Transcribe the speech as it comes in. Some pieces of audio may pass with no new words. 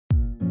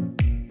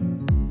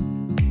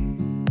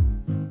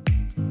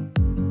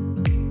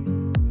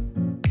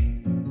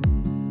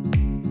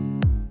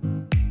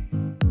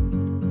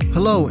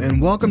Hello,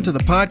 and welcome to the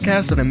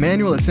podcast of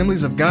Emmanuel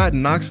Assemblies of God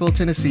in Knoxville,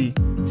 Tennessee.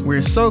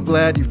 We're so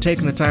glad you've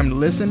taken the time to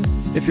listen.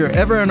 If you're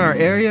ever in our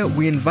area,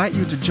 we invite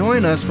you to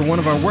join us for one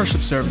of our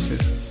worship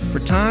services. For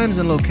times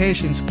and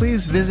locations,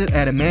 please visit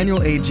at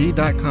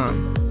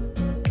emmanuelag.com.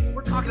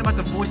 We're talking about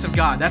the voice of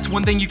God. That's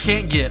one thing you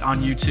can't get on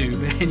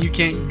YouTube, and you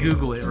can't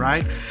Google it,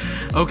 right?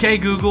 Okay,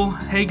 Google.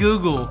 Hey,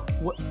 Google.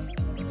 What?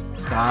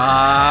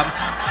 Stop.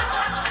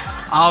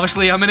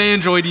 Obviously, I'm an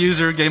Android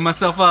user. Gave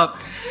myself up.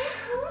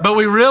 But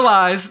we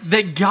realize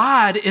that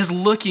God is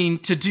looking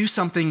to do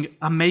something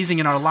amazing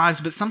in our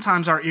lives, but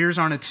sometimes our ears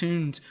aren't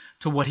attuned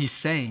to what He's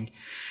saying.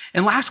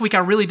 And last week, I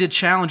really did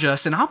challenge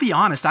us, and I'll be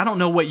honest, I don't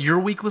know what your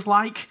week was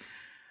like,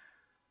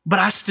 but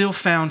I still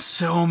found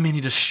so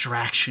many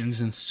distractions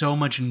and so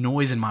much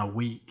noise in my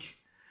week.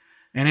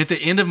 And at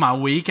the end of my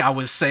week, I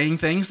was saying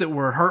things that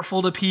were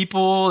hurtful to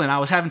people, and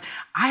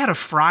I had a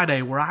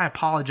Friday where I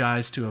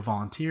apologized to a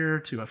volunteer,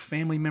 to a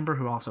family member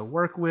who I also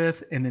work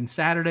with, and then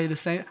Saturday the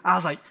same. I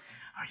was like,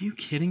 are you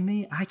kidding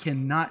me? I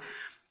cannot,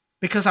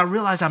 because I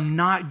realize I'm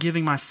not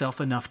giving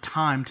myself enough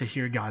time to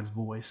hear God's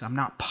voice. I'm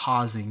not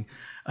pausing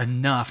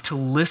enough to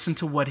listen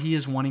to what He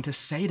is wanting to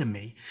say to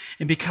me.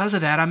 And because of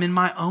that, I'm in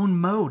my own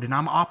mode and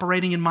I'm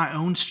operating in my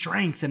own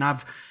strength, and I'm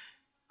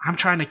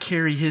trying to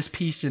carry His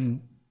peace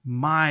in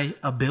my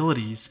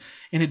abilities,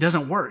 and it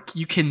doesn't work.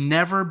 You can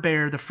never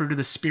bear the fruit of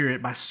the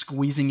Spirit by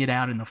squeezing it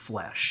out in the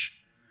flesh.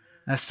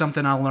 That's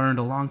something I learned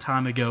a long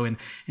time ago, and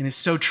it's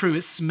so true.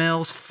 It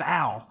smells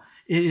foul.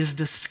 It is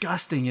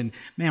disgusting. And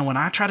man, when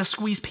I try to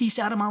squeeze peace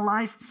out of my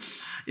life,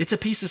 it's a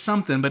piece of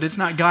something, but it's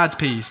not God's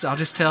peace. I'll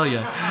just tell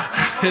you.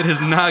 It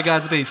is not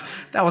God's peace.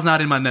 That was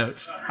not in my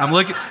notes. I'm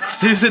looking.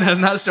 Susan has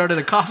not started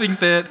a coughing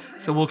fit,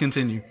 so we'll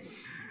continue.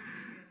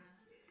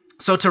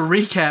 So to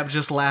recap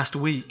just last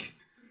week,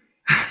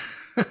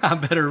 I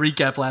better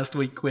recap last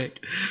week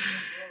quick.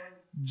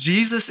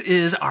 Jesus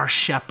is our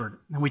shepherd.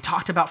 And we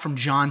talked about from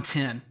John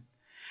 10,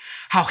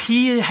 how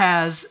He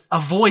has a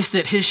voice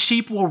that His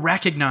sheep will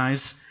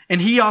recognize, and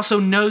He also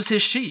knows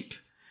His sheep.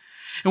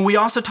 And we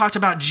also talked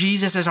about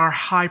Jesus as our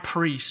high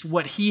priest,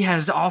 what He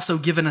has also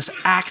given us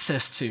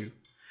access to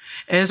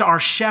as our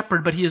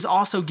shepherd, but He has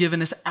also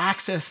given us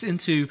access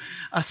into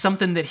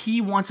something that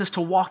He wants us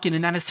to walk in,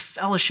 and that is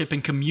fellowship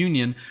and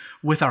communion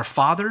with our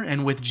Father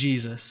and with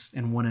Jesus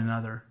and one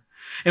another.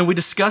 And we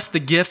discussed the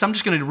gifts. I'm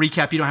just going to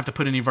recap. You don't have to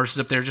put any verses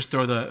up there. Just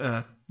throw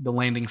the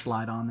landing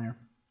slide on there.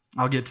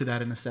 I'll get to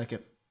that in a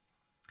second.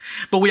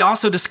 But we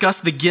also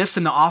discussed the gifts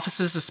and the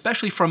offices,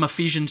 especially from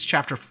Ephesians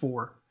chapter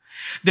 4.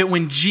 That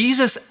when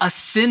Jesus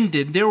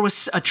ascended, there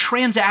was a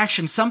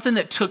transaction, something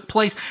that took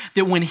place,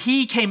 that when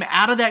He came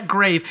out of that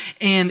grave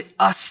and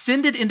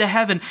ascended into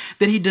heaven,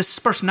 that He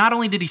dispersed. Not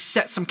only did He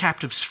set some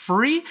captives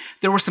free,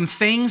 there were some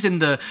things in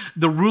the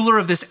ruler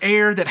of this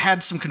air that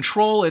had some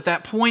control at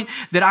that point,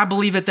 that I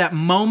believe at that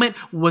moment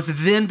was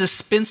then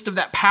dispensed of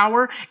that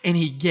power, and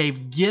He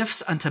gave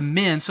gifts unto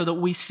men so that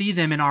we see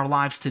them in our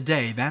lives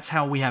today. That's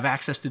how we have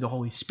access through the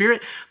Holy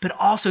Spirit, but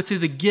also through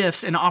the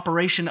gifts and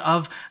operation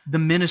of the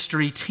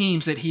ministry team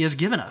that He has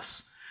given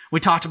us. We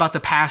talked about the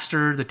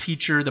pastor, the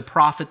teacher, the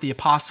prophet, the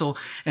apostle,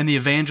 and the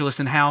evangelist,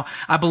 and how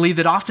I believe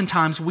that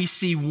oftentimes we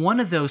see one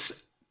of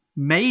those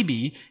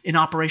maybe in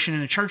operation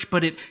in a church,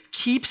 but it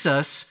keeps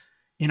us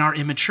in our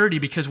immaturity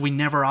because we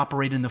never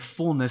operate in the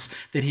fullness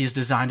that He has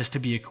designed us to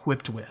be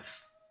equipped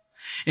with.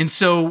 And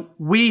so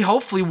we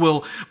hopefully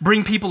will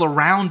bring people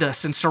around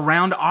us and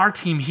surround our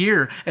team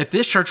here at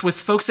this church with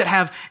folks that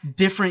have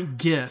different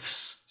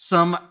gifts.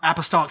 Some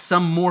apostolic,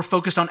 some more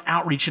focused on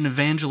outreach and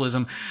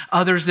evangelism.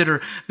 Others that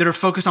are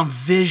focused on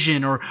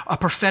vision or a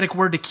prophetic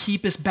word to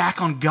keep us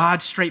back on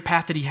God's straight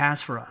path that He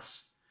has for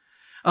us.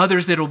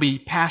 Others that will be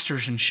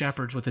pastors and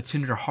shepherds with a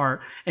tender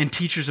heart and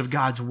teachers of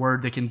God's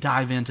word that can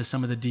dive into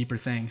some of the deeper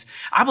things.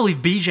 I believe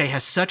BJ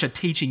has such a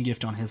teaching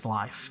gift on his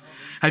life.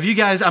 Have you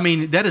guys,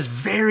 that is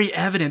very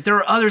evident. There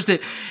are others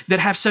that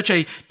have such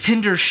a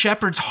tender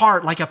shepherd's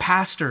heart like a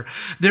pastor.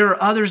 There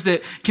are others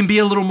that can be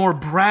a little more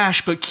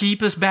brash but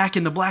keep us back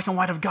in the black and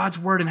white of God's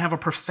word and have a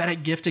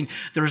prophetic gifting.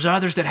 There's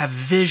others that have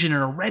vision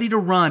and are ready to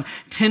run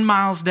 10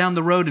 miles down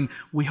the road, and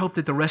we hope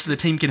that the rest of the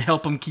team can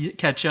help them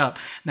catch up.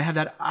 And they have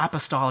that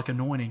apostolic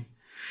anointing.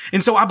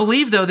 And so I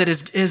believe, though, that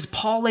as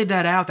Paul laid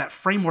that out, that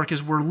framework,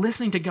 as we're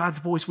listening to God's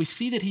voice, we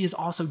see that He has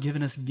also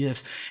given us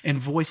gifts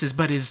and voices,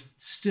 but is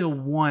still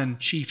one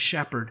chief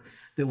shepherd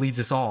that leads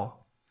us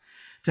all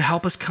to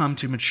help us come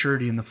to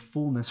maturity and the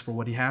fullness for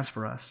what He has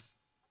for us.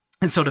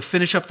 And so to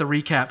finish up the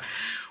recap,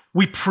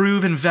 we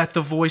prove and vet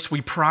the voice.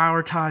 We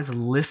prioritize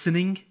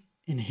listening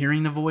and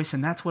hearing the voice,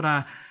 and that's what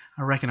I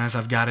recognize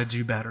I've got to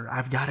do better.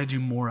 I've got to do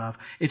more of.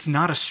 It's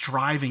not a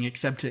striving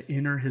except to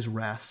enter His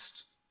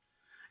rest.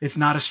 It's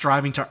not a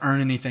striving to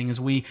earn anything. As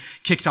we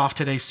kicked off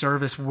today's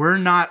service, we're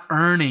not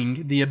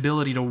earning the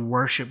ability to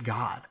worship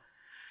God.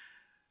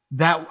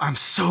 I'm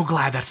so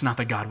glad that's not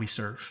the God we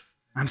serve.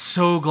 I'm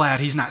so glad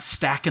He's not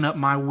stacking up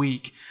my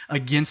week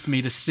against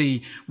me to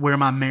see where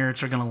my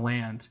merits are going to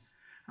land.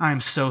 I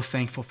am so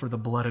thankful for the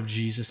blood of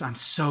Jesus. I'm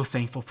so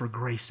thankful for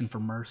grace and for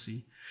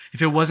mercy.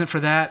 If it wasn't for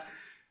that,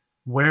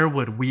 where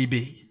would we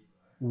be?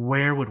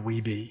 where would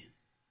we be?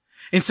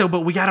 And so,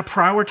 but we got to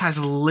prioritize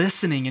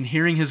listening and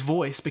hearing his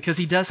voice because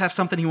he does have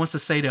something he wants to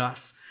say to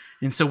us.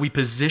 And so we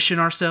position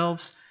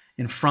ourselves,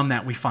 and from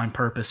that we find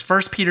purpose.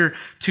 1 Peter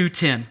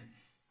 2:10.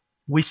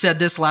 We said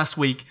this last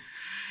week.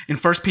 In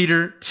 1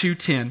 Peter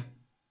 2:10,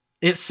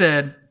 it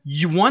said,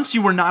 once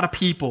you were not a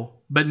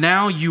people, but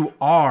now you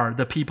are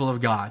the people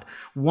of God.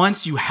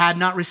 Once you had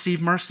not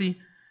received mercy,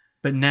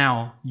 but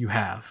now you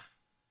have.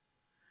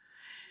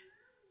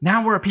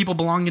 Now we're a people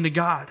belonging to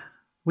God.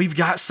 We've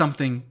got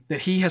something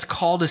that he has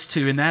called us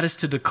to, and that is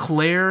to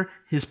declare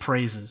his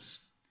praises.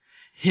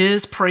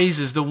 His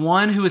praises, the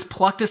one who has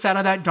plucked us out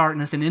of that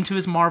darkness and into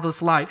his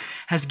marvelous light,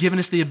 has given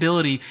us the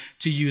ability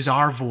to use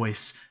our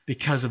voice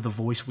because of the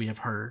voice we have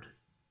heard.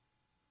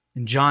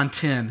 And John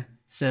 10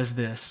 says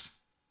this.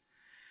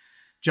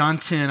 John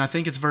 10, I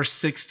think it's verse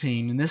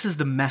 16, and this is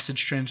the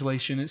Message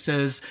translation. It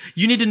says,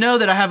 you need to know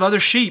that I have other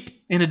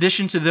sheep in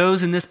addition to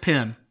those in this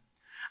pen.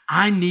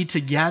 I need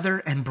to gather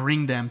and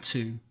bring them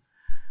too.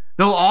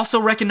 They'll also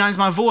recognize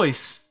my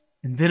voice,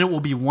 and then it will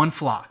be one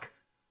flock,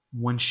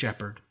 one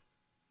shepherd.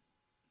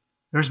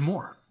 There's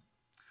more.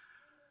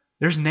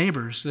 There's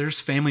neighbors,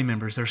 there's family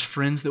members, there's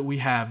friends that we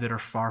have that are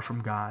far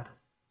from God.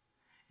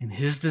 And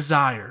his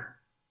desire,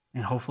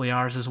 and hopefully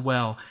ours as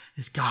well,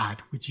 is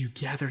God, would you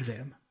gather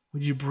them?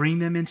 Would you bring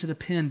them into the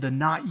pen, the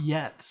not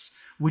yets?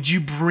 Would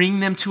you bring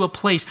them to a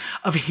place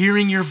of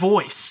hearing your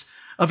voice,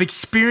 of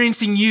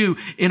experiencing you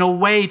in a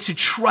way to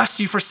trust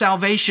you for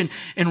salvation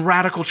and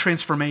radical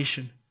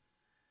transformation?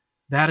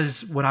 That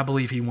is what I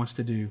believe he wants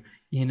to do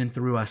in and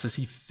through us as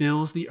he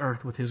fills the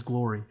earth with his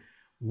glory,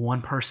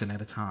 one person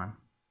at a time.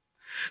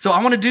 So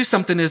I want to do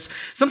something is,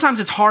 sometimes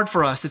it's hard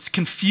for us. It's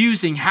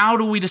confusing. How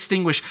do we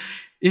distinguish?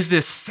 Is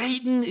this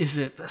Satan? Is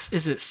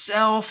it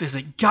self? Is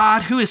it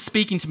God? Who is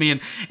speaking to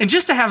me? And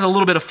just to have a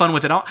little bit of fun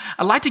with it,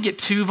 I'd like to get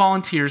 2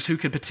 volunteers who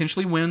could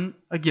potentially win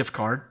a gift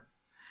card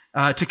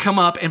to come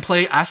up and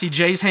play. I see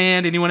Jay's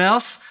hand. Anyone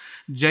else?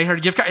 Jay heard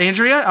a gift card.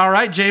 Andrea? All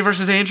right, Jay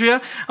versus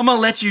Andrea. I'm going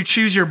to let you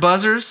choose your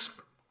buzzers.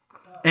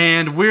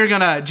 And we're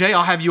going to, Jay,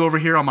 I'll have you over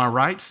here on my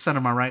right, center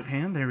of my right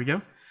hand. There we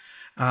go.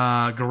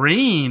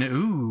 Green,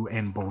 ooh,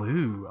 and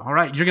blue. All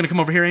right, you're going to come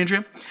over here,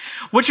 Andrea.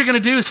 What you're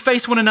going to do is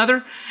face one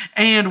another.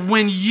 And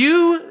when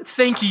you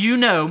think you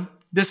know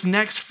this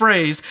next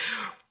phrase,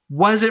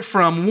 was it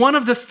from one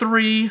of the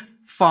 3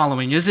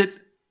 following? Is it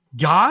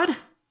God?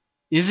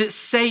 Is it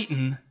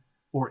Satan?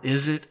 Or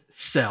is it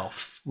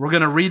self? We're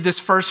going to read this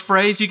first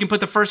phrase. You can put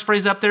the first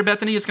phrase up there,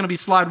 Bethany. It's going to be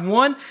slide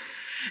 1.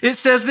 It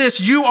says this,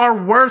 you are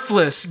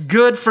worthless,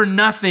 good for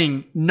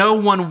nothing. No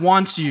one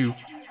wants you.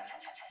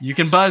 You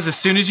can buzz as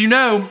soon as you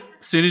know.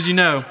 As soon as you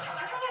know.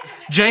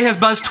 Jay has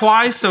buzzed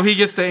twice, so he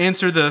gets to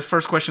answer the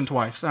first question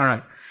twice. All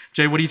right.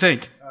 Jay, what do you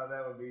think?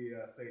 That would be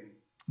Satan.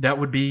 That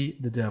would be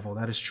the devil.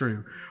 That is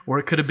true. Or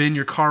it could have been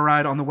your car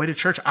ride on the way to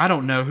church. I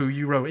don't know who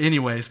you wrote.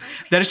 Anyways,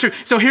 that is true.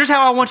 So here's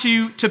how I want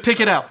you to pick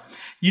it out.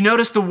 You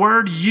notice the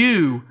word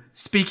you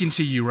speaking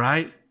to you,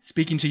 right?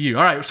 Speaking to you.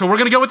 All right, so we're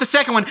going to go with the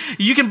second one.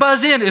 You can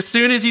buzz in as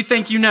soon as you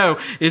think you know.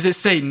 Is it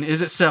Satan?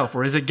 Is it self?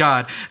 Or is it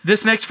God?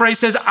 This next phrase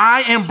says,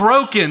 I am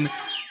broken.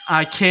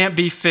 I can't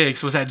be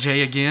fixed. Was that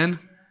Jay again?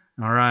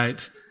 All right.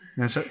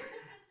 That's it.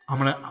 I'm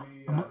gonna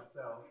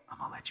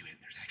let you in.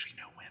 There's actually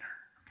no winner.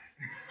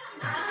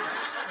 Okay.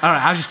 All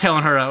right. I was just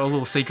telling her a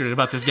little secret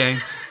about this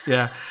game.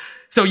 Yeah.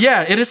 So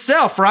yeah, it is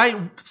self, right?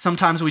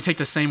 Sometimes we take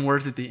the same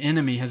words that the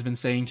enemy has been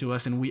saying to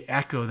us and we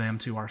echo them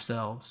to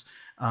ourselves.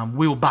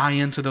 We will buy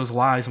into those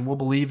lies and we'll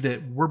believe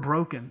that we're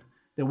broken,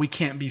 that we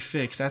can't be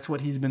fixed. That's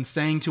what he's been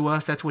saying to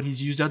us. That's what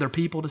he's used other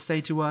people to say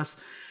to us.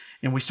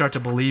 And we start to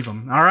believe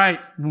them. All right,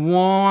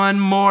 one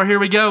more. Here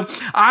we go.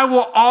 I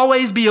will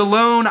always be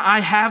alone.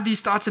 I have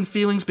these thoughts and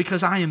feelings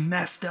because I am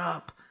messed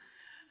up.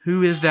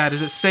 Who is that?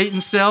 Is it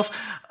Satan's self?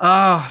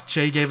 Oh,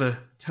 Jay gave a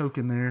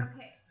token there.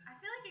 Okay,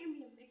 I feel like it can be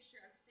a mixture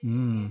of Satan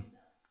and self.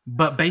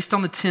 But based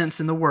on the tense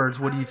and the words,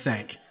 what do you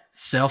think?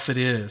 Self it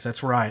is.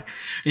 That's right.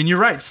 And you're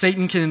right.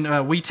 Satan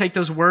can, we take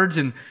those words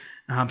and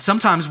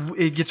sometimes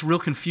it gets real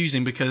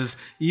confusing because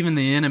even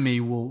the enemy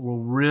will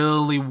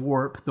really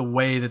warp the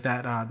way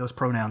that those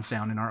pronouns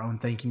sound in our own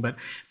thinking. But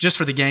just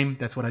for the game,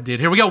 that's what I did.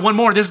 Here we go. One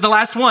more. This is the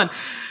last one.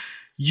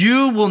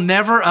 You will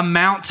never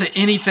amount to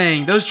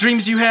anything. Those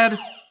dreams you had,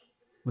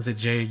 was it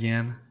Jay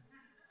again?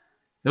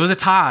 It was a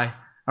tie.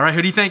 All right.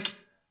 Who do you think?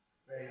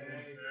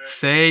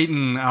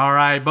 Satan. All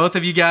right. Both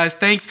of you guys,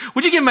 thanks.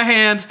 Would you give him a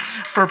hand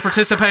for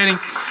participating?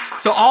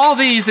 So all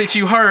these that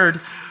you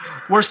heard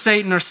were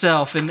Satan or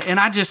self. And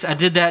I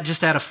did that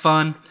just out of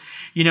fun.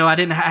 You know, I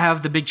didn't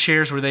have the big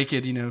chairs where they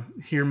could,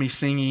 hear me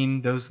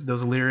singing those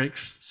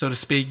lyrics, so to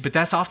speak. But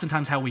that's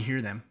oftentimes how we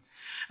hear them.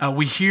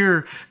 We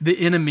hear the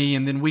enemy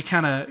and then we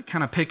kind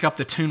of pick up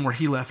the tune where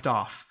he left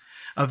off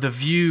of the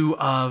view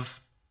of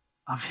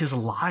his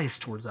lies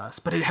towards us.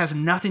 But it has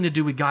nothing to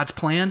do with God's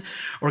plan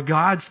or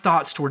God's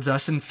thoughts towards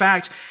us. In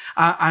fact,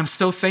 I'm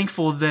so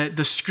thankful that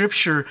the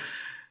scripture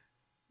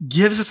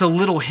gives us a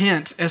little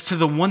hint as to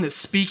the one that's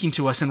speaking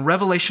to us in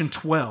Revelation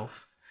 12,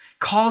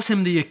 calls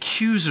him the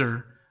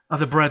accuser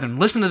of the brethren.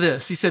 Listen to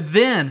this. He said,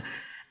 then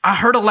I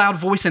heard a loud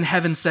voice in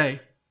heaven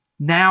say,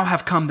 now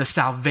have come the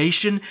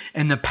salvation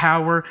and the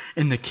power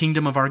and the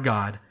kingdom of our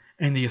God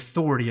and the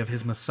authority of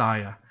his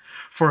Messiah.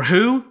 For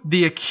who?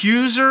 The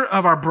accuser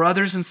of our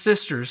brothers and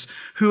sisters,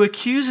 who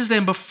accuses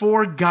them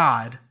before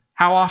God.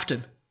 How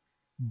often?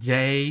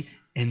 Day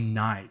and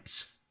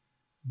night.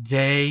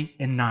 Day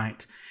and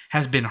night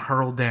has been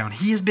hurled down.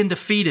 He has been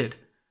defeated.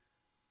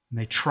 And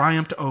they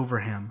triumphed over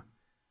him.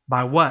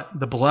 By what?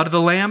 The blood of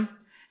the Lamb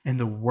and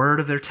the word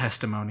of their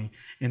testimony.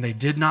 And they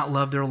did not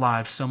love their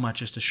lives so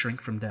much as to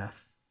shrink from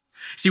death.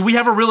 See, we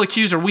have a real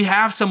accuser. We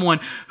have someone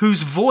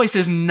whose voice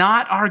is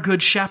not our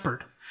good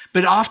shepherd.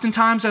 But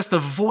oftentimes that's the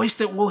voice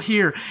that we'll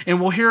hear, and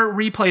we'll hear it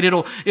replayed.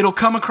 It'll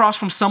come across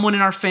from someone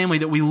in our family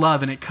that we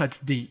love, and it cuts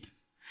deep.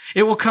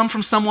 It will come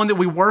from someone that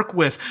we work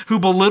with who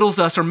belittles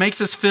us or makes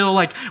us feel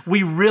like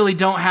we really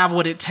don't have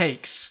what it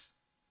takes.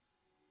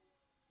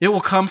 It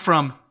will come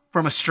from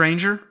a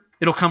stranger.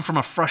 It'll come from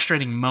a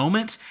frustrating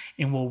moment,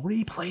 and we'll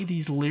replay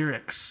these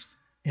lyrics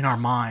in our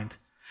mind.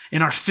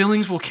 And our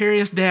feelings will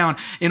carry us down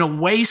in a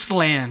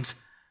wasteland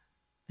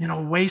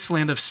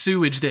of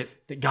sewage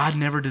that God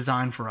never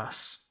designed for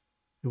us.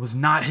 It was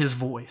not his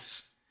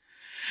voice.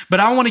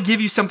 But I want to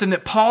give you something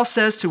that Paul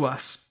says to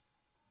us.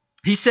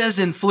 He says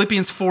in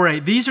Philippians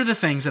 4:8, these are the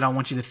things that I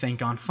want you to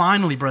think on.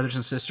 Finally, brothers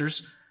and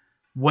sisters,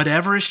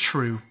 whatever is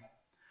true,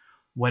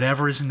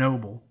 whatever is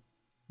noble,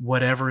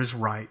 whatever is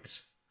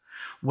right,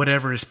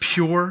 whatever is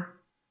pure,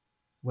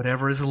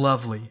 whatever is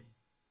lovely,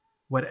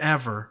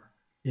 whatever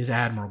is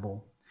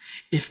admirable.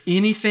 If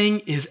anything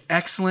is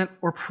excellent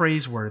or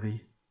praiseworthy,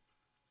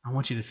 I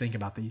want you to think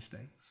about these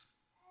things.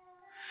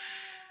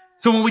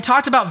 So when we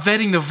talked about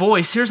vetting the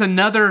voice, here's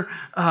another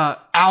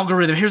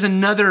algorithm. Here's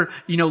another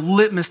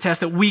litmus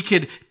test that we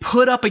could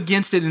put up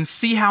against it and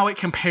see how it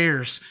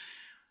compares.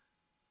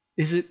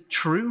 Is it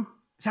true?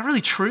 Is that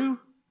really true?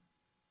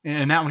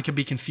 And that one can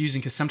be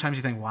confusing because sometimes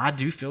you think, well, I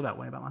do feel that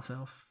way about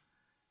myself.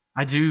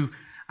 I do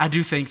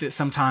think that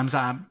sometimes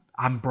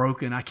I'm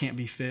broken. I can't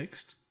be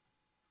fixed.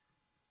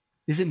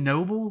 Is it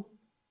noble?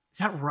 Is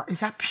that right? Is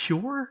that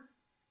pure?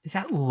 Is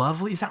that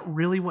lovely? Is that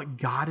really what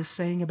God is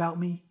saying about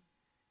me?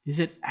 Is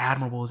it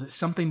admirable? Is it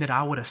something that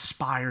I would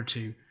aspire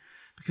to?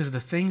 Because the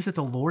things that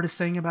the Lord is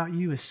saying about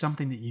you is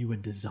something that you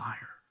would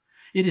desire.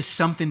 It is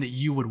something that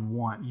you would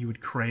want, you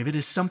would crave. It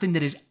is something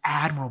that is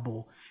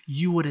admirable.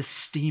 You would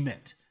esteem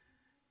it.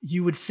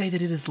 You would say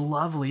that it is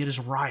lovely, it is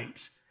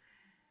right.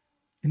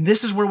 And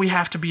this is where we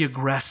have to be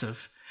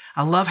aggressive.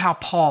 I love how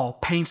Paul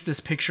paints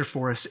this picture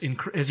for us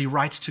as he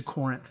writes to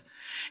Corinth.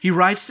 He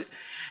writes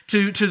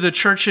to the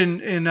church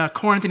in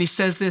Corinth, and he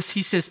says this.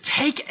 He says,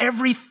 take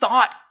every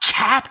thought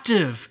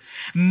captive.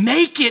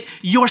 Make it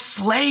your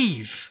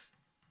slave.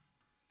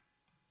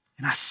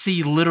 And I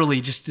see literally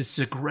just this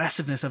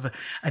aggressiveness of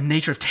a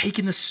nature of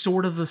taking the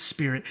sword of the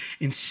Spirit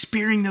and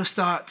spearing those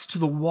thoughts to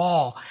the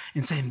wall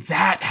and saying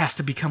that has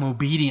to become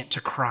obedient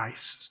to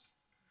Christ.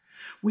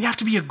 We have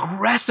to be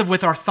aggressive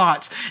with our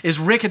thoughts. As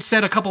Rick had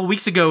said a couple of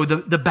weeks ago,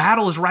 the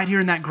battle is right here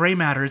in that gray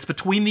matter. It's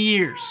between the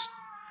ears.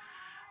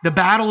 The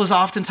battle is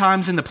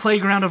oftentimes in the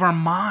playground of our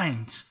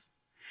mind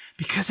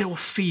because it will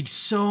feed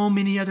so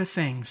many other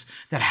things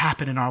that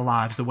happen in our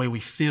lives, the way we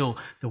feel,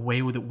 the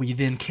way that we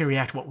then carry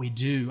out what we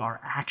do,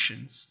 our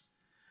actions.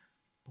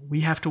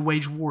 We have to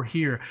wage war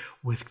here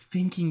with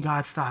thinking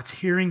God's thoughts,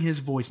 hearing his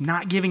voice,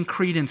 not giving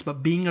credence,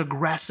 but being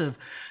aggressive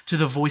to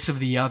the voice of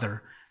the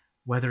other,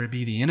 whether it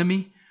be the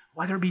enemy,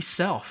 whether it be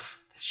self.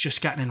 It's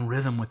just gotten in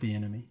rhythm with the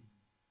enemy.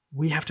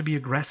 We have to be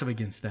aggressive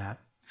against that.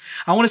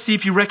 I want to see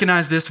if you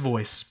recognize this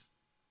voice.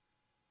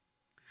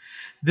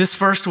 This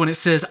first one, it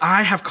says,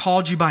 I have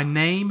called you by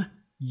name,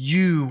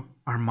 you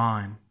are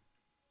mine.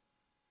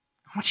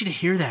 I want you to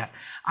hear that.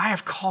 I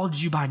have called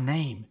you by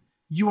name.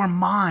 You are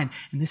mine.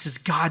 And this is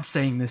God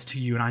saying this to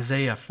you in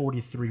Isaiah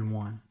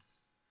 43:1.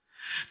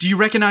 Do you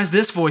recognize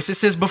this voice? It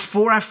says,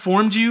 before I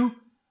formed you,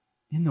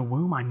 in the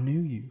womb I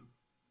knew you.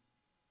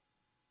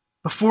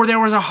 Before there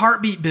was a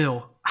heartbeat,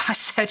 Bill, I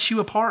set you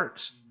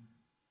apart.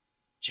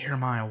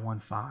 Jeremiah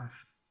 1:5.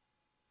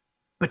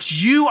 But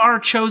you are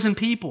a chosen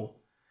people.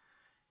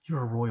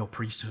 You're a royal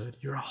priesthood.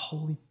 You're a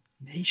holy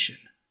nation.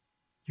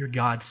 You're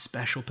God's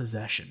special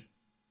possession,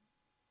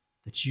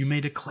 that you may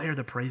declare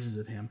the praises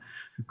of him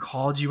who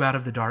called you out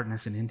of the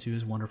darkness and into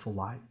his wonderful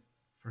light.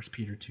 1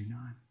 Peter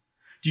 2:9.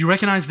 Do you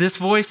recognize this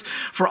voice?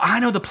 For I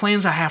know the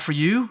plans I have for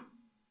you.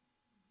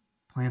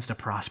 Plans to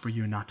prosper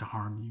you and not to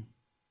harm you.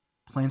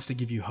 Plans to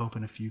give you hope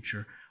in a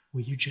future.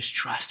 Will you just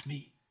trust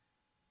me?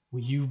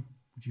 Will you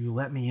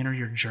let me enter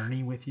your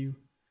journey with you?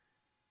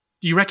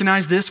 Do you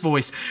recognize this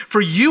voice?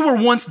 For you were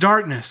once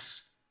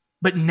darkness,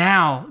 but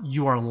now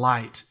you are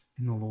light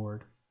in the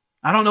Lord.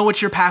 I don't know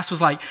what your past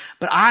was like,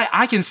 but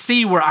I can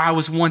see where I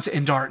was once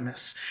in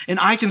darkness, and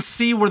I can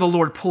see where the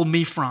Lord pulled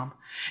me from.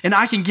 And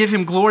I can give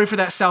him glory for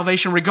that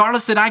salvation,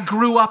 regardless that I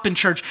grew up in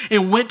church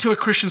and went to a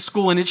Christian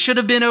school, and it should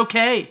have been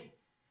okay.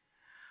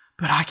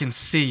 But I can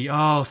see,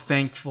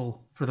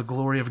 thankful for the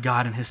glory of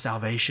God and his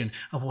salvation,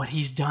 of what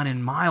he's done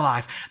in my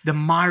life, the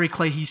miry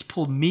clay he's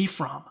pulled me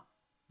from.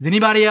 Has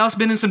anybody else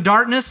been in some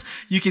darkness?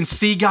 You can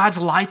see God's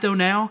light though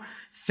now.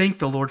 Thank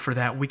the Lord for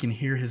that. We can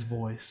hear his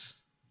voice.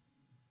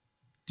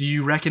 Do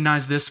you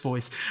recognize this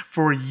voice?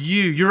 For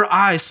your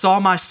eyes saw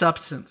my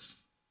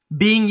substance,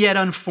 being yet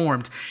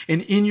unformed,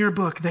 and in your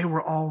book they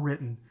were all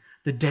written,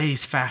 the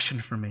days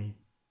fashioned for me,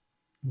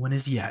 when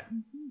as yet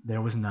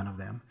there was none of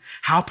them.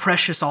 How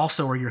precious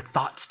also are your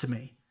thoughts to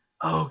me.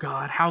 Oh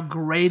God, how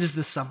great is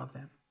the sum of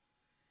them.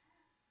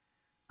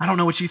 I don't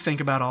know what you think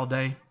about all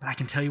day, but I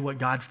can tell you what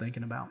God's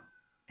thinking about,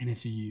 and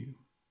it's you.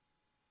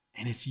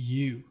 And it's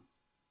you.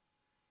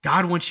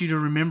 God wants you to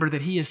remember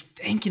that he is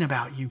thinking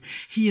about you.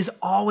 He is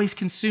always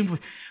consumed with,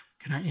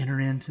 can I enter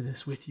into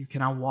this with you?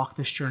 Can I walk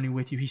this journey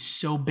with you? He's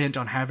so bent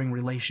on having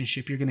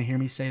relationship. You're going to hear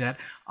me say that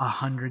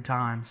 100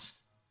 times.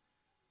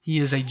 He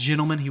is a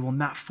gentleman. He will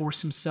not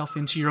force himself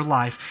into your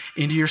life,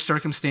 into your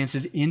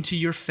circumstances, into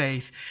your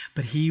faith,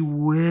 but he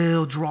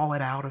will draw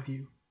it out of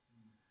you.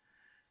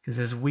 Because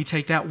as we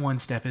take that one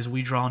step, as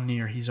we draw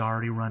near, he's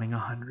already running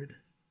 100.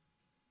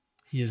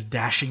 He is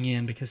dashing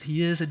in because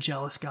he is a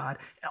jealous God,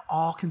 an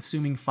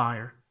all-consuming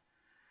fire,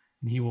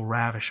 and he will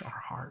ravish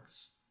our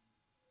hearts.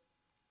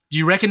 Do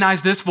you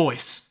recognize this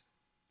voice?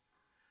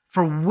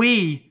 For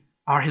we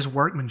are his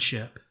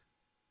workmanship.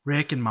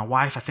 Rick and my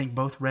wife, I think,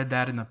 both read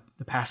that in the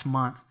past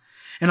month.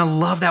 And I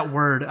love that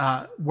word,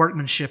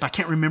 workmanship. I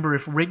can't remember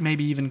if Rick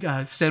maybe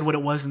even said what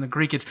it was in the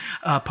Greek. It's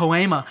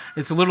poema.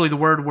 It's literally the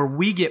word where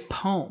we get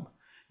poem.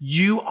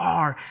 You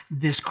are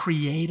this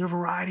creative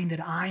writing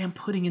that I am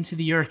putting into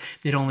the earth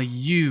that only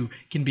you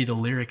can be the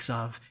lyrics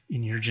of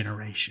in your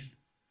generation.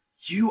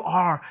 You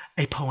are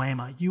a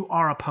poema. You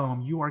are a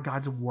poem. You are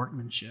God's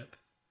workmanship.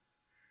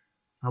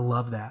 I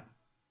love that.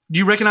 Do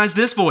you recognize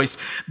this voice?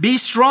 Be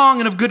strong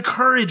and of good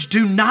courage.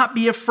 Do not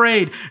be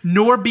afraid,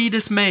 nor be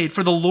dismayed,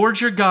 for the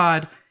Lord your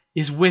God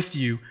is with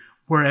you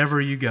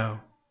wherever you go.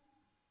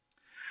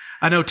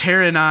 I know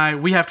Tara and I,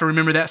 we have to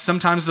remember that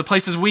sometimes the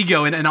places we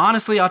go. And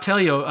honestly, I'll tell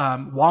you,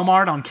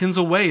 Walmart on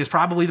Kensal Way is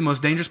probably the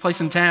most dangerous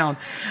place in town.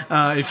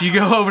 If you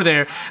go over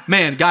there,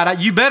 man,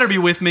 God, you better be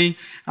with me.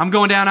 I'm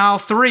going down aisle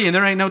 3 and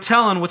there ain't no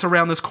telling what's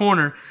around this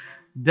corner.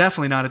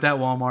 Definitely not at that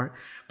Walmart.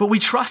 But we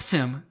trust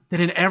him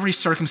that in every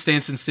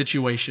circumstance and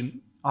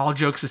situation, all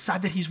jokes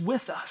aside, that he's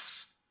with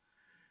us.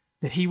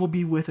 That he will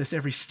be with us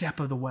every step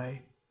of the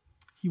way.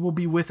 He will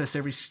be with us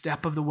every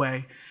step of the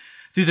way,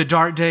 through the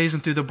dark days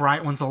and through the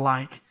bright ones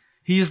alike.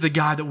 He is the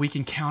God that we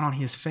can count on.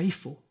 He is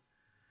faithful.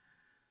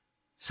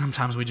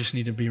 Sometimes we just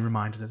need to be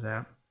reminded of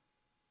that.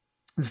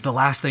 This is the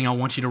last thing I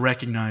want you to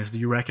recognize. Do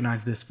you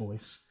recognize this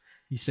voice?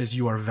 He says,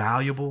 you are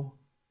valuable.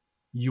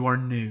 You are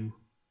new.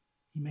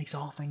 He makes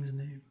all things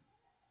new.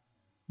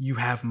 You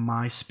have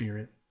my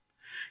spirit.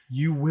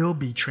 You will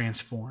be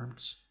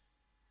transformed.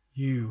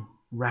 You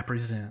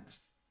represent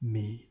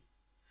me.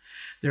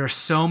 There are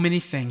so many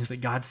things that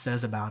God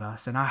says about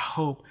us, and I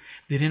hope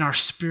that in our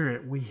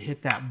spirit we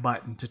hit that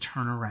button to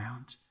turn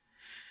around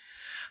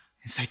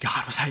and say,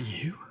 God, was that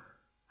you?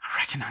 I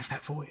recognize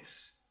that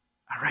voice.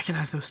 I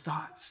recognize those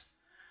thoughts.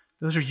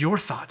 Those are your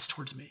thoughts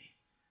towards me.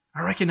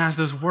 I recognize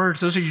those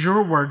words. Those are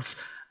your words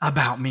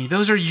about me.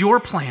 Those are your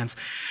plans.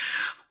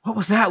 What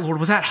was that, Lord?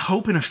 Was that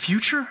hope in a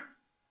future?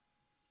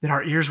 That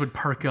our ears would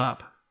perk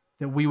up,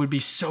 that we would be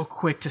so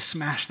quick to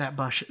smash that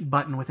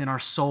button within our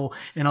soul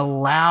and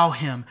allow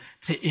him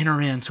to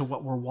enter into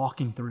what we're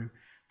walking through.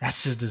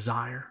 That's his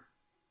desire.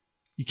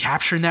 You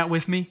capturing that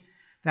with me?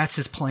 That's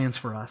his plans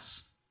for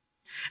us.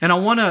 And I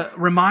want to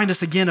remind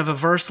us again of a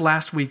verse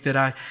last week that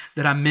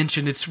I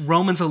mentioned. It's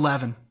Romans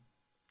 11.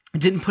 I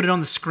didn't put it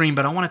on the screen,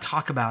 but I want to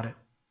talk about it.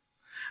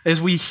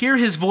 As we hear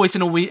his voice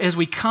and as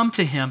we come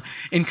to him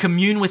and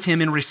commune with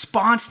him in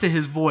response to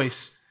his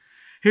voice,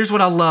 here's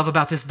what I love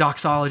about this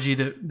doxology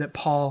that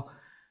Paul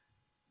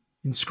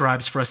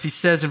inscribes for us. He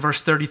says in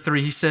verse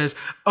 33, he says,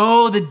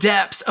 oh, the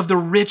depths of the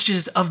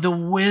riches of the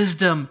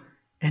wisdom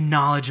and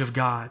knowledge of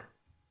God.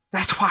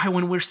 That's why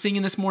when we're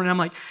singing this morning, I'm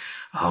like,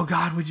 oh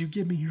God, would you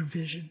give me your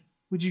vision?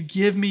 Would you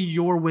give me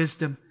your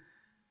wisdom?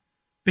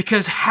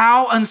 Because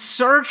how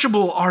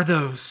unsearchable are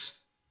those,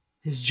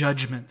 his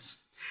judgments,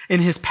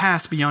 and his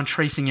paths beyond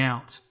tracing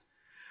out.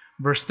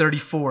 Verse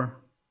 34,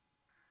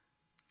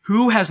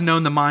 who has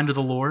known the mind of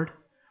the Lord?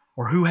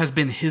 Or who has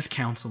been his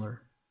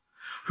counselor?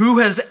 Who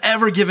has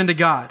ever given to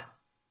God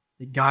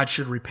that God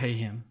should repay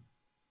him?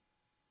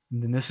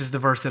 And then this is the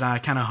verse that I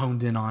kind of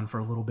honed in on for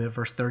a little bit,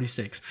 verse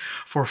 36.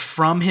 For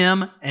from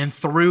him and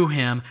through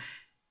him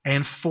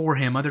and for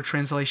him, other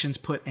translations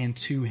put and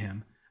to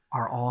him,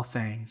 are all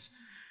things.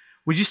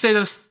 Would you say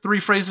those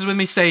 3 phrases with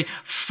me? Say,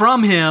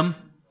 from him,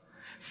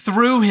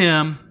 through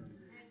him,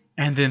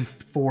 and then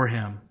for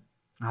him.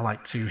 I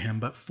like to him,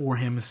 but for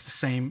him is the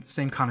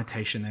same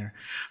connotation there.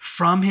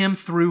 From him,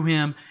 through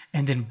him,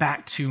 and then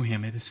back to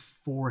him. It is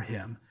for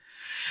him.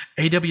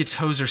 A.W.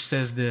 Tozer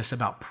says this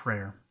about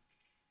prayer.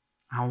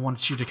 I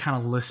want you to kind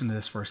of listen to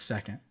this for a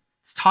second.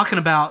 It's talking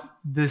about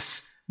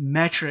this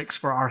metrics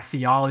for our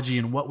theology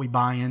and what we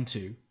buy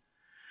into,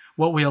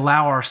 what we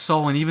allow our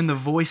soul, and even the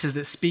voices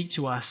that speak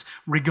to us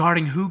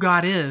regarding who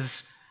God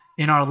is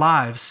in our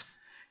lives.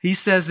 He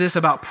says this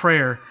about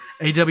prayer.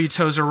 A.W.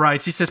 Tozer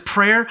writes, he says,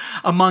 prayer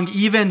among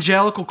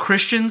evangelical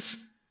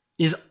Christians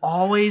is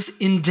always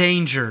in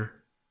danger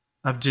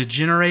of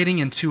degenerating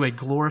into a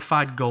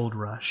glorified gold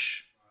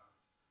rush.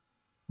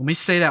 Let me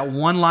say that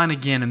one line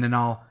again, and then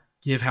I'll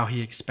give how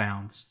he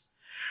expounds.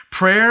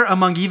 Prayer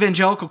among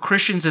evangelical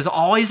Christians is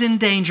always in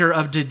danger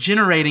of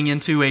degenerating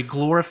into a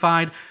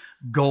glorified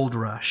gold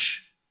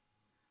rush.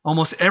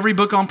 Almost every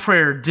book on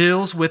prayer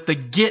deals with the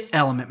get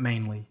element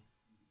mainly.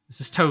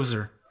 This is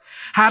Tozer.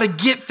 How to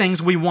get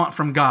things we want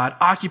from God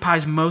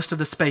occupies most of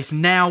the space.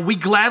 Now, we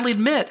gladly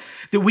admit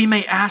that we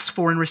may ask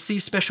for and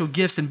receive special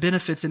gifts and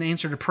benefits in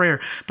answer to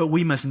prayer, but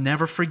we must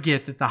never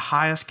forget that the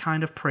highest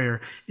kind of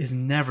prayer is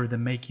never the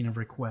making of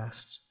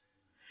requests.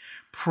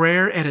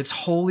 Prayer at its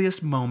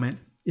holiest moment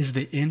is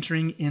the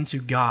entering into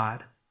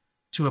God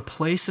to a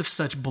place of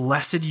such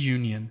blessed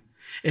union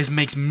as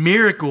makes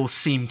miracles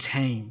seem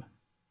tame,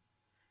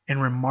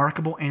 and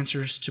remarkable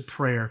answers to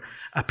prayer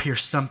appear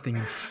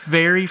something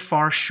very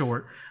far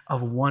short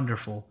of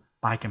wonderful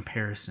by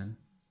comparison.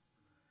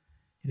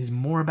 It is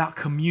more about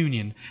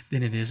communion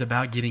than it is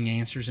about getting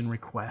answers and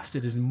requests.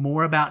 It is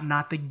more about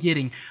not the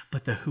getting,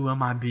 but the who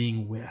am I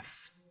being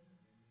with?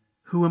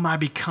 Who am I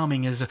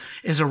becoming as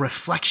a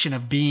reflection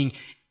of being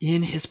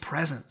in His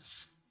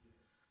presence?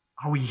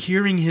 Are we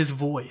hearing His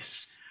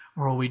voice,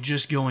 or are we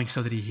just going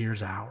so that He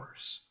hears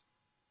ours?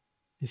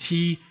 Is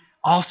He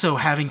also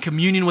having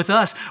communion with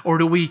us,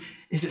 or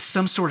is it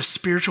some sort of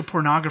spiritual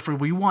pornography?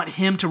 We want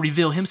Him to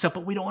reveal Himself,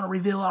 but we don't want to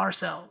reveal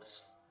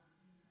ourselves.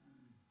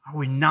 Are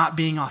we not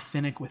being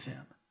authentic with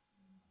Him?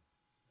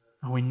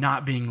 Are we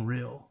not being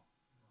real?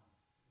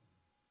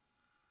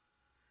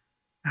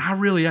 And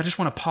I just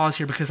want to pause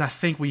here because I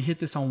think we hit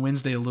this on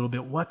Wednesday a little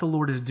bit, what the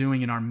Lord is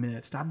doing in our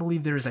midst. I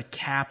believe there is a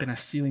cap and a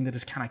ceiling that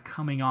is kind of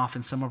coming off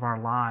in some of our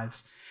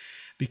lives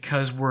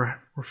because we're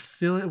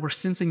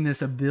sensing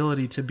this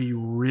ability to be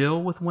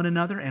real with one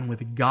another and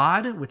with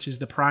God, which is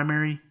the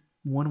primary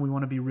one we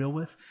want to be real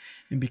with.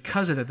 And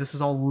because of that, this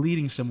is all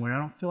leading somewhere. I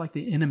don't feel like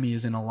the enemy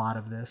is in a lot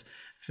of this.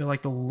 I feel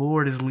like the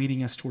Lord is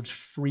leading us towards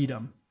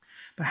freedom.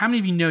 But how many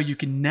of you know you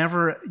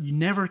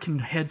never can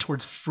head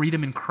towards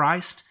freedom in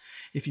Christ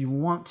if you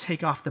won't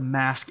take off the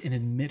mask and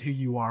admit who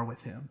you are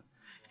with Him?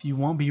 If you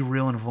won't be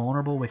real and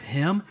vulnerable with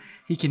Him,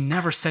 He can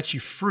never set you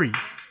free.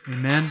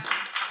 Amen?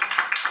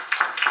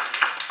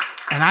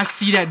 And I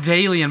see that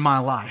daily in my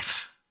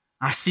life.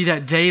 I see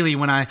that daily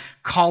when I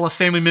call a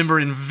family member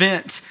and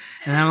vent,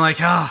 and I'm like,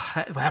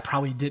 that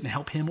probably didn't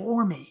help him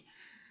or me.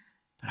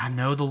 But I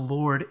know the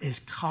Lord is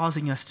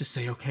causing us to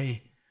say,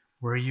 okay,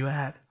 where are you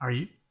at?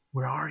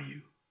 Where are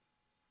you?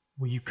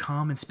 Will you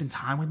come and spend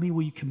time with me?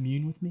 Will you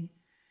commune with me?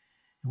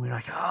 And we're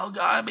like, oh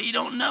God, but you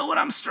don't know what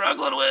I'm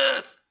struggling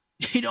with.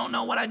 You don't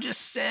know what I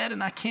just said,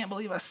 and I can't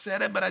believe I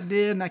said it, but I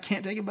did, and I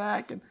can't take it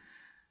back. And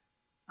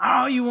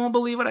oh, you won't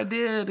believe what I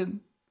did.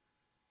 And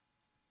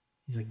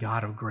He's a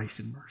God of grace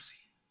and mercy.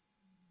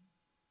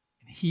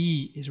 And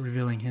He is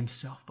revealing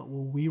Himself, but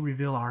will we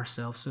reveal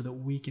ourselves so that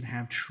we can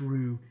have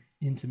true,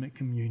 intimate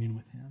communion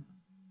with Him?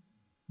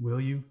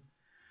 Will you?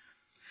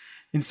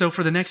 And so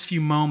for the next few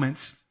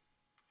moments,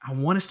 I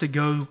want us to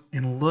go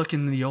and look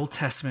in the Old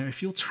Testament.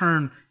 If you'll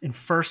turn in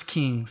 1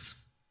 Kings,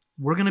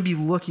 we're going to be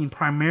looking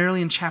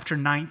primarily in chapter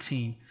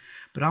 19,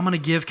 but I'm going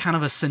to give kind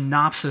of a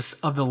synopsis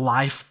of the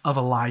life of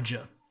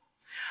Elijah.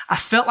 I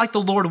felt like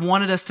the Lord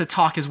wanted us to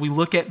talk as we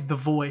look at the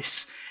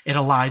voice in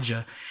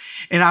Elijah.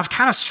 And I've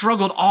kind of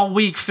struggled all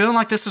week, feeling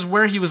like this is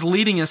where He was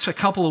leading us a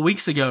couple of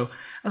weeks ago.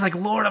 I was like,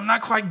 Lord, I'm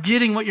not quite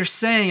getting what you're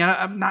saying.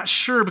 I'm not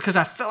sure because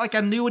I felt like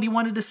I knew what He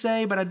wanted to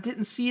say, but I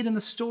didn't see it in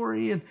the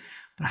story.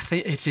 But I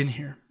think it's in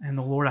here. And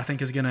the Lord, I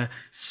think, is going to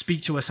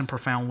speak to us in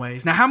profound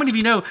ways. Now, how many of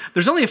you know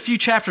there's only a few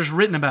chapters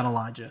written about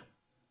Elijah?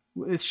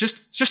 It's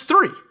just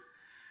 3.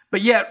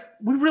 But yet,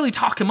 we really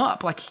talk him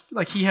up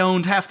like he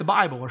owned half the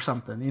Bible or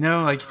something, you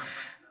know? Like,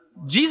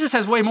 Jesus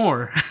has way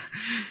more.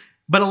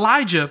 But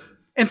Elijah,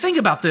 and think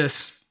about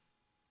this.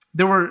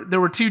 There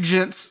were 2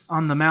 gents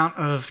on the Mount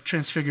of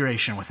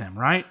Transfiguration with him,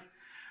 right?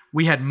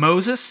 We had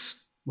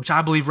Moses, which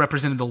I believe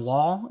represented the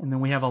law, and then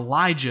we have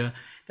Elijah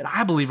that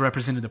I believe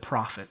represented the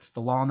prophets. The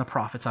law and the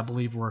prophets, I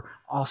believe, were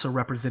also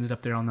represented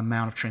up there on the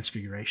Mount of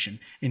Transfiguration.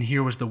 And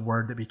here was the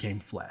Word that became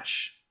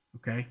flesh,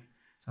 okay?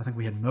 So I think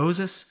we had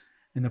Moses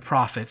and the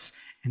prophets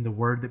and the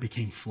Word that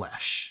became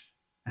flesh.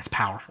 That's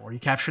powerful. Are you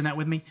capturing that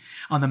with me?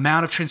 On the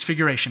Mount of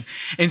Transfiguration.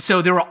 And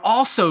so there were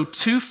also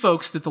 2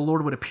 folks that the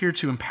Lord would appear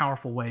to in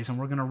powerful ways, and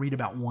we're going to read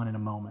about one in a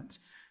moment,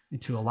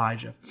 to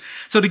Elijah.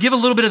 So to give a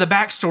little bit of the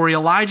backstory,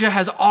 Elijah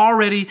has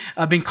already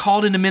been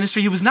called into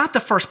ministry. He was not the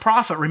first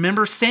prophet.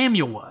 Remember,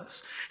 Samuel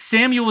was.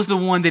 Samuel was the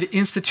one that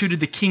instituted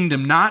the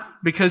kingdom,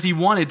 not because he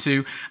wanted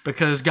to,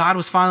 because God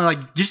was finally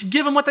like, just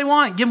give them what they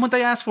want, give them what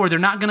they ask for. They're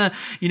not going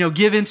to,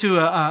 give into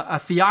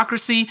a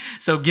theocracy,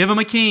 so give them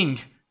a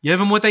king. Give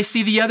them what they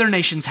see the other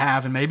nations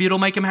have, and maybe it'll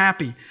make them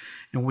happy.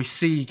 And we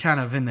see kind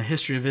of in the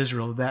history of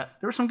Israel that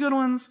there were some good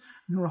ones,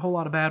 and there were a whole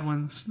lot of bad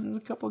ones. There's a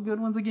couple of good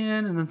ones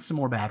again, and then some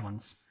more bad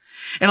ones.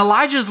 And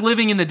Elijah is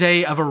living in the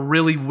day of a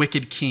really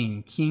wicked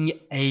king, King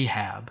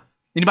Ahab.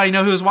 Anybody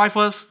know who his wife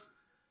was?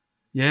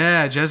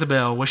 Yeah,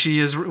 Jezebel. Was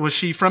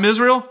she from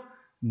Israel?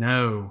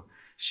 No.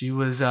 She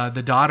was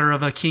the daughter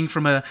of a king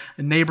from a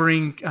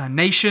neighboring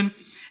nation,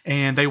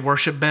 and they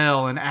worship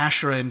Baal and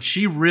Asherah, and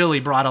she really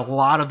brought a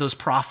lot of those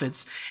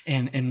prophets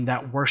and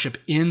that worship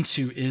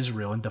into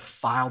Israel and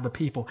defiled the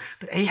people.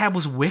 But Ahab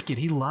was wicked.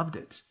 He loved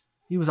it.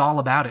 He was all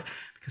about it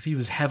because he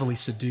was heavily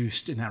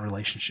seduced in that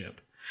relationship.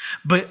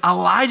 But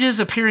Elijah's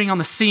appearing on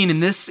the scene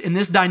in this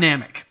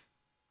dynamic.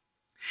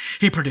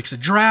 He predicts a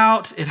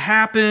drought, it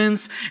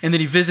happens, and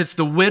then he visits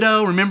the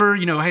widow. Remember,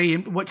 hey,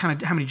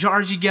 how many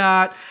jars you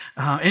got?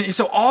 And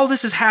so all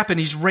this has happened.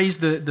 He's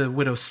raised the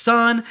widow's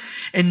son.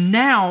 And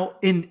now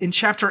in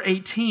chapter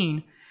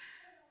 18,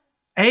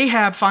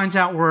 Ahab finds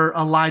out where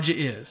Elijah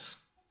is.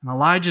 And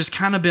Elijah's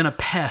kind of been a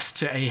pest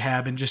to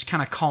Ahab and just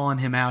kind of calling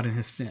him out in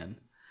his sin.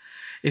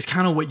 It's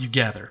kind of what you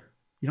gather.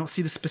 You don't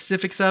see the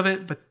specifics of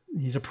it, but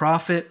he's a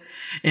prophet.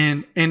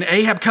 And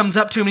Ahab comes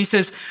up to him and he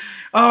says,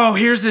 oh,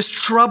 here's this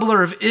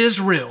troubler of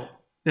Israel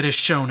that has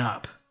shown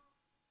up.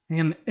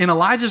 And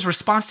Elijah's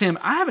response to him,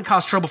 I haven't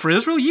caused trouble for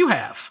Israel, you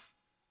have.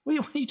 What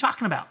are you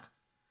talking about?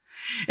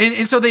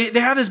 And so they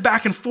have this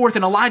back and forth,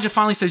 and Elijah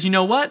finally says, you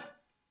know what?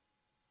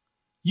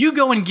 You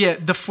go and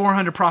get the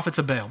 400 prophets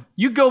of Baal.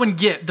 You go and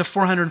get the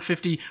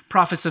 450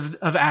 prophets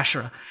of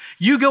Asherah.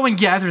 You go and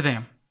gather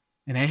them.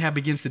 And Ahab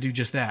begins to do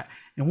just that.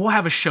 And we'll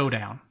have a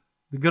showdown.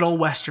 The good old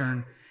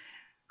Western.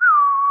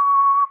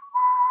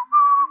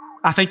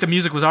 I think the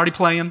music was already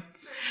playing.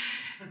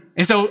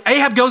 And so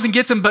Ahab goes and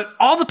gets him, but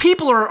all the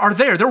people are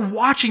there. They're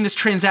watching this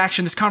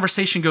transaction, this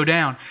conversation go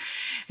down.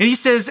 And he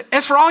says,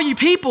 as for all you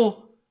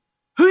people,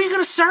 who are you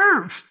going to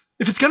serve?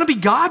 If it's going to be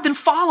God, then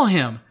follow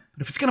him.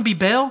 But if it's going to be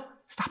Baal,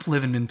 stop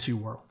living in two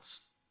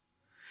worlds.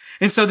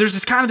 And so there's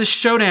this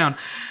showdown.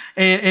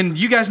 And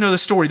you guys know the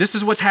story. This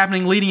is what's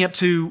happening leading up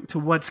to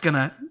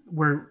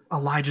where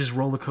Elijah's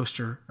roller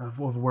coaster of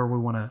where we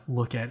want to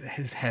look at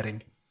his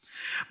heading.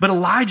 But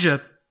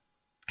Elijah,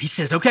 he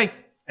says, okay,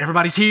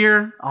 everybody's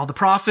here, all the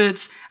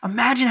prophets.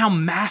 Imagine how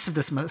massive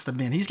this must have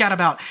been. He's got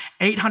about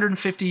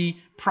 850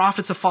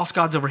 prophets of false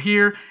gods over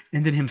here,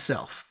 and then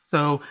himself.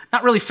 So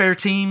not really fair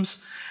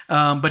teams,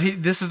 but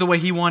this is the way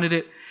he wanted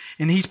it.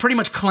 And he's pretty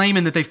much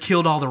claiming that they've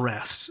killed all the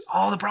rest.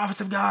 All the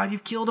prophets of God,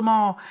 you've killed them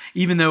all,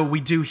 even though we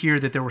do hear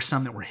that there were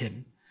some that were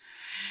hidden.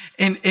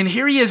 And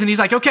here he is, and he's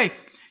like, okay,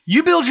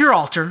 you build your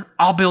altar,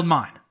 I'll build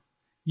mine.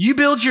 You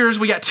build yours,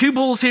 we got 2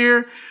 bulls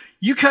here,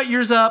 you cut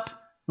yours up,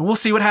 and we'll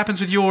see what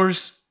happens with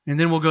yours, and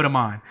then we'll go to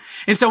mine.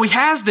 And so he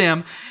has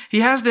them,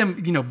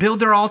 build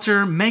their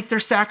altar, make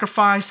their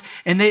sacrifice,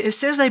 and it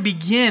says they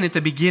begin at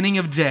the beginning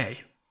of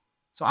day.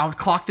 So I would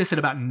clock this at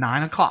about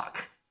 9 o'clock,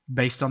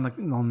 based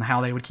on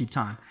how they would keep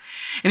time.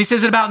 And he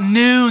says at about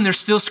noon, they're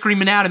still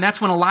screaming out, and that's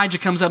when Elijah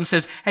comes up and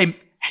says, hey,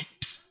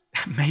 psst,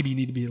 maybe you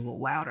need to be a little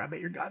louder. I bet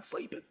your God's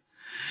sleeping.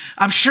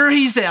 I'm sure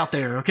he's out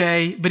there,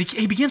 okay? But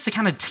he begins to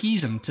kind of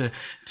tease them, to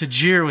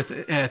jeer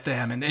at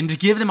them, and to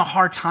give them a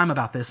hard time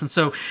about this. And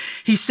so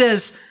he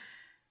says,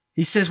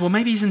 well,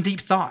 maybe he's in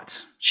deep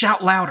thought.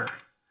 Shout louder.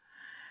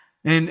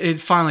 And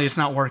finally, it's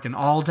not working.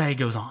 All day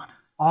goes on.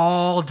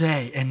 All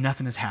day, and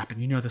nothing has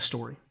happened. You know the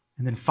story.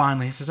 And then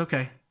finally, he says,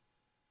 okay,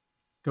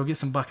 go get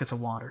some buckets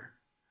of water.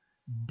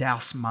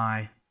 Douse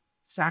my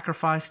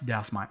sacrifice,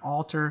 douse my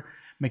altar.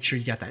 Make sure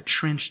you got that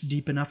trench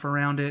deep enough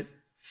around it.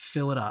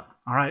 Fill it up.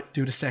 All right,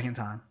 do it a second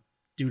time.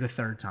 Do it a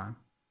third time.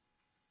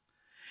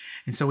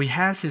 And so he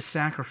has his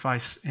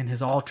sacrifice and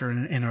his altar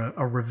in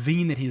a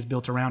ravine that he has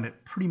built around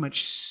it, pretty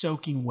much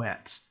soaking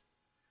wet.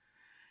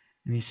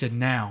 And he said,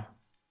 now,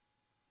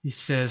 he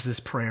says this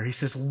prayer. He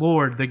says,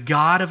 Lord, the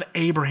God of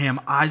Abraham,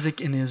 Isaac,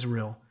 and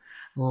Israel,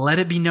 let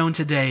it be known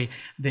today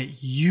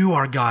that you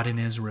are God in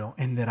Israel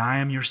and that I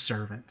am your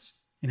servant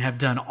and have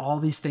done all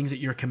these things at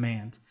your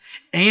command.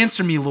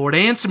 Answer me, Lord,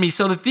 answer me,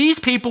 so that these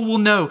people will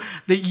know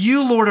that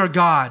you, Lord, are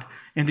God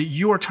and that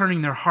you are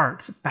turning their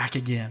hearts back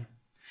again.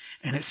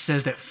 And it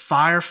says that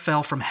fire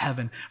fell from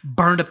heaven,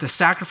 burned up the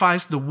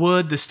sacrifice, the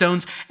wood, the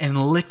stones,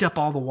 and licked up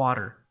all the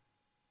water.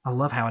 I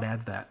love how it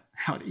adds that,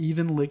 how it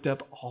even licked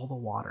up all the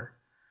water.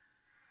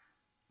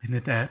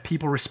 And that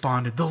people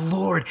responded, the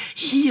Lord,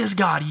 He is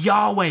God.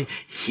 Yahweh,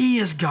 He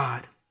is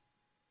God.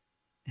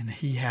 And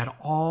He had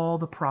all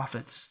the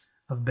prophets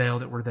of Baal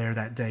that were there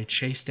that day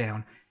chased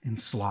down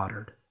and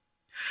slaughtered.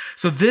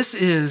 So this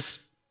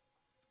is,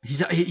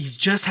 he's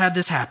just had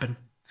this happen.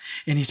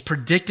 And he's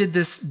predicted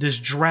this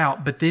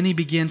drought. But then he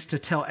begins to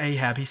tell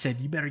Ahab, he said,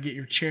 you better get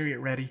your chariot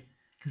ready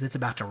because it's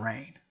about to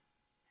rain.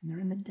 And they're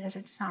in the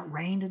desert. It's not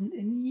rained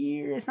in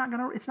years. It's not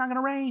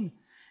gonna rain.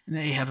 And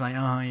Ahab's like,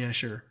 oh, yeah,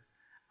 sure.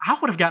 I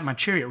would have gotten my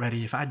chariot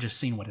ready if I'd just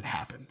seen what had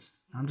happened.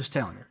 I'm just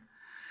telling you.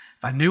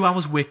 If I knew I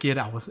was wicked,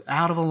 I was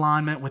out of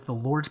alignment with the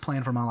Lord's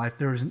plan for my life,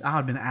 I would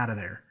have been out of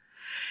there.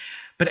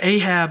 But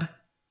Ahab,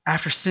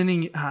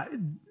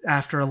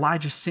 after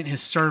Elijah sent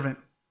his servant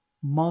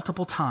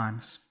multiple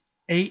times,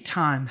 8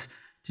 times,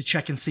 to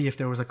check and see if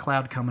there was a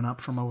cloud coming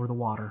up from over the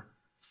water.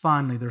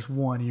 Finally, there's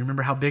one. You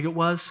remember how big it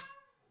was?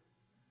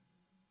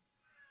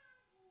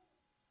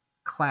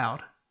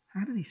 Cloud.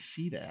 How did he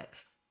see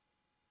that?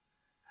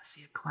 I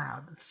see a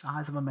cloud the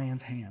size of a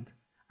man's hand.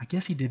 I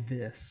guess he did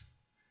this.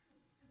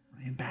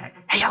 Ran back.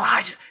 Hey,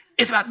 Elijah,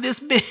 It's about this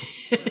big.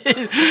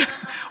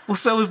 Well,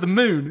 so is the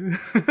moon.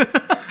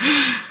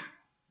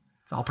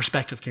 It's all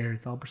perspective, Carrie.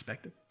 It's all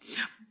perspective.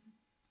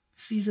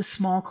 Sees a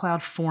small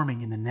cloud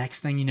forming, and the next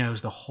thing he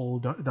knows, the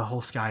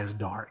whole sky is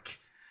dark.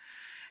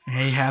 And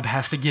Ahab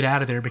has to get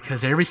out of there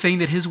because everything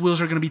that his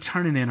wheels are going to be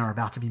turning in are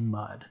about to be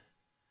mud.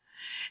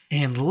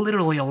 And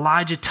literally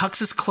Elijah tucks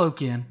his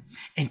cloak in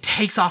and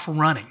takes off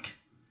running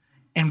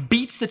and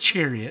beats the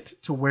chariot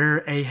to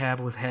where Ahab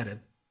was headed,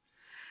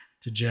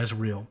 to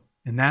Jezreel.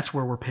 And that's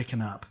where we're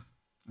picking up.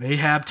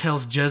 Ahab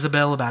tells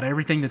Jezebel about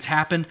everything that's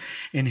happened,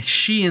 and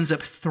she ends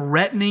up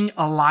threatening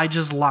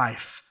Elijah's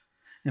life,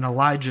 and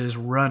Elijah is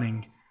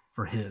running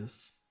for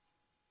his.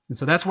 And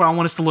so that's where I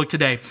want us to look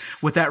today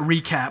with that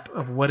recap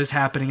of what is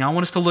happening. I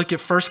want us to look at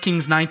 1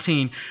 Kings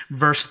 19,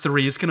 verse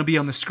 3. It's going to be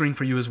on the screen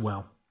for you as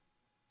well.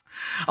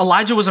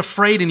 Elijah was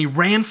afraid and he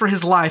ran for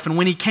his life, and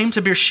when he came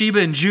to Beersheba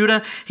in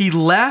Judah, he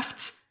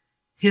left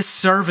his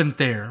servant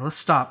there. Let's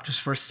stop just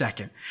for a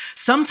second.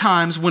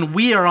 Sometimes when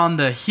we are on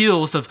the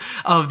heels of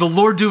the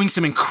Lord doing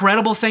some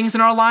incredible things in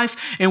our life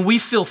and we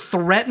feel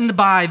threatened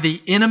by the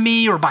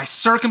enemy or by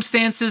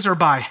circumstances or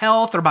by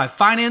health or by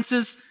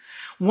finances,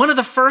 one of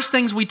the first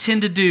things we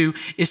tend to do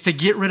is to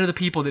get rid of the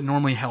people that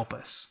normally help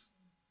us.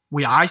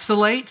 We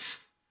isolate,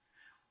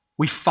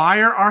 we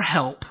fire our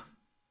help,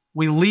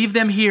 we leave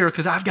them here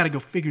because I've got to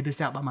go figure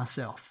this out by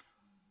myself.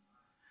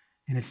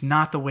 And it's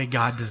not the way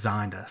God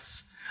designed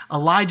us.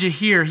 Elijah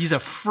here, he's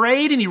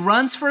afraid and he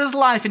runs for his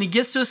life, and he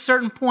gets to a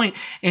certain point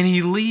and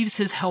he leaves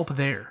his help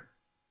there.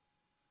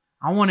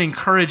 I want to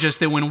encourage us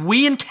that when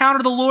we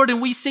encounter the Lord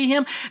and we see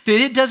him,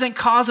 that it doesn't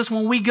cause us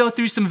when we go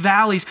through some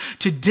valleys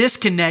to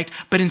disconnect,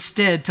 but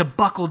instead to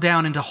buckle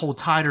down and to hold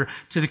tighter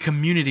to the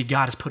community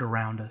God has put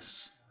around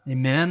us.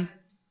 Amen?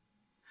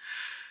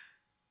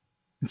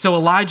 And so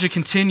Elijah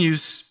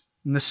continues,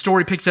 and the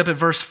story picks up at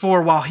verse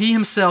 4. While he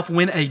himself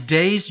went a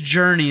day's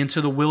journey into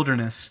the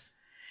wilderness,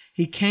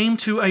 he came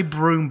to a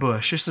broom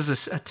bush. This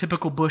is a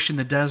typical bush in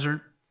the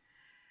desert.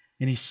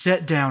 And he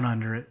sat down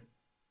under it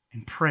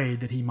and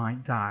prayed that he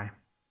might die.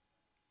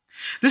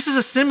 This is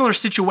a similar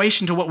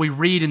situation to what we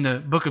read in the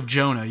book of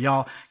Jonah.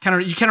 You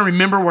kind of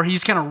remember where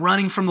he's kind of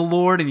running from the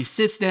Lord, and he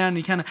sits down and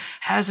he kind of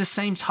has the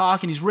same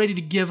talk and he's ready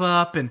to give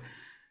up. And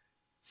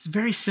it's a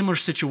very similar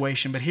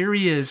situation, but here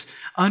he is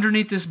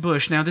underneath this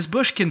bush. Now, this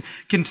bush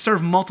can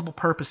serve multiple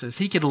purposes.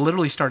 He could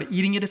literally start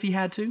eating it if he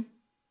had to.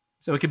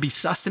 So it could be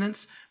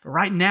sustenance, but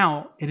right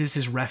now it is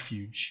his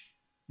refuge,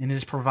 and it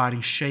is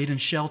providing shade and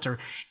shelter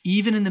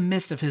even in the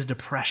midst of his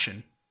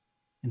depression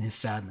and his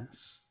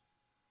sadness.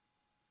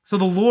 So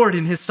the Lord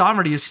in his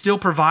sovereignty is still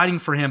providing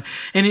for him.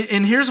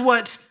 And here's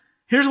what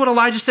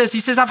Elijah says.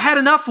 He says, I've had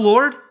enough,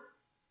 Lord.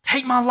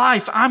 Take my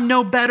life. I'm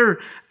no better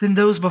than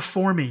those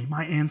before me,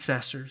 my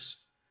ancestors.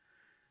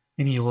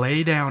 And he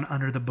lay down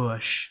under the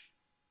bush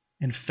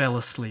and fell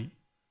asleep.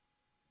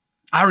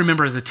 I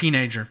remember as a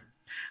teenager,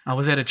 I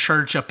was at a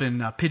church up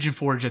in Pigeon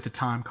Forge at the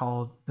time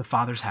called the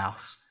Father's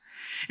House.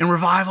 And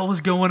revival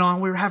was going on.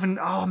 We were having,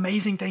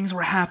 amazing things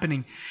were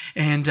happening.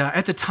 And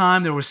at the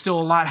time, there was still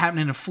a lot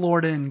happening in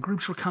Florida, and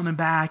groups were coming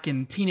back,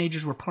 and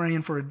teenagers were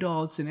praying for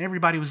adults, and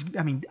everybody was,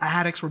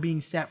 addicts were being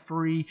set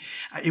free.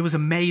 It was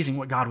amazing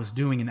what God was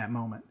doing in that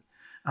moment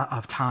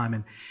of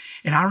time.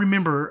 And I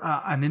remember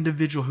an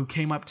individual who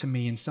came up to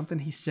me, and something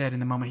he said in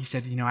the moment, he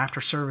said,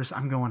 after service,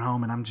 I'm going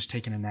home and I'm just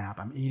taking a nap.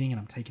 I'm eating and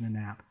I'm taking a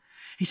nap.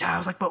 He said, I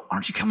was like, but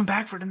aren't you coming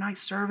back for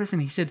tonight's service?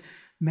 And he said,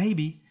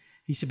 maybe.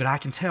 He said, but I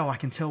can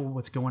tell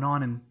what's going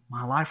on in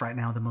my life right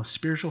now. The most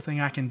spiritual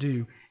thing I can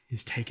do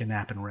is take a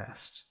nap and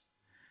rest.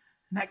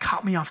 And that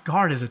caught me off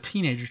guard as a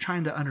teenager,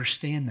 trying to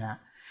understand that.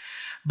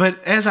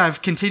 But as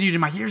I've continued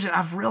in my years,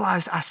 I've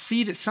realized I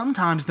see that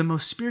sometimes the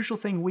most spiritual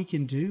thing we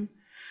can do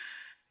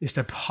is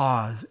to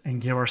pause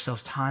and give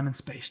ourselves time and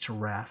space to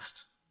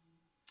rest.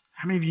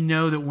 How many of you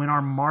know that when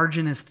our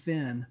margin is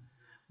thin,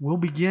 we'll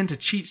begin to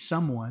cheat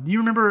someone? You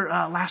remember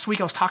last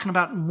week I was talking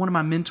about one of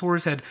my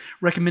mentors had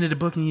recommended a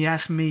book, and he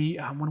asked me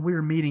when we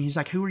were meeting, he's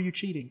like, who are you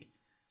cheating?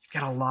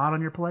 You've got a lot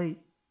on your plate.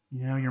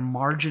 Your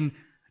margin,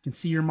 I can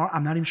see your margin.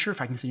 I'm not even sure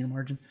if I can see your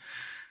margin.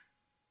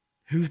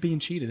 Who's being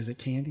cheated? Is it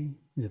Candy?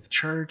 Is it the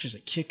church? Is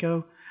it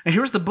Kiko? And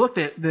here's the book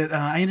that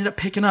I ended up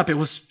picking up. It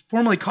was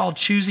formerly called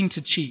Choosing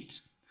to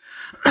Cheat.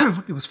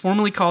 It was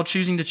formerly called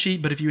Choosing to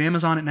Cheat, but if you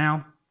Amazon it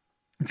now,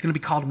 it's going to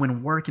be called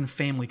When Work and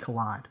Family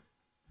Collide.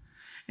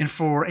 And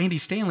for Andy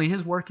Stanley,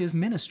 his work is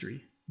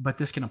ministry, but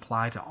this can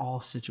apply to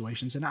all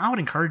situations. And I would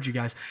encourage you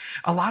guys,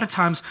 a lot of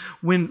times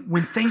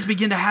when things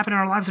begin to happen in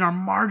our lives and our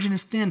margin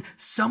is thin,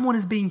 someone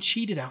is being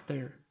cheated out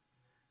there.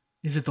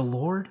 Is it the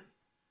Lord?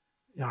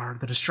 Are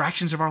the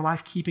distractions of our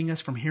life keeping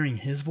us from hearing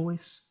his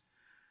voice?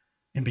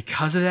 And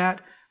because of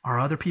that, are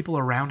other people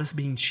around us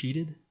being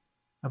cheated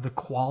of the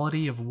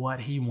quality of what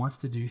he wants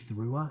to do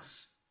through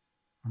us?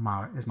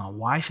 Is my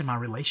wife and my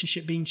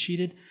relationship being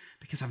cheated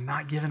because I've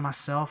not given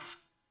myself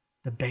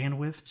the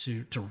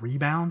bandwidth to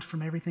rebound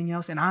from everything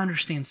else? And I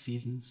understand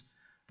seasons.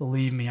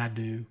 Believe me, I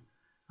do.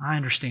 I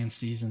understand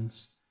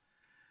seasons.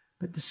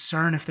 But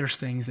discern if there's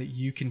things that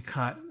you can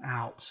cut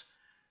out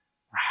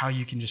or how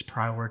you can just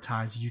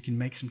prioritize. You can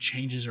make some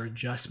changes or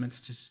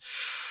adjustments to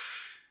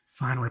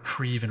find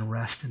reprieve and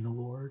rest in the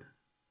Lord.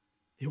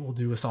 It will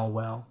do us all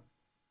well.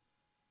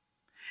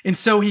 And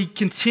so he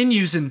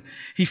continues and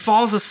he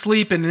falls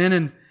asleep, and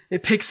then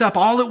it picks up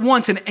all at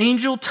once. An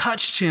angel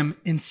touched him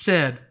and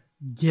said,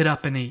 "Get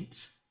up and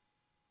eat."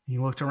 He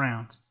looked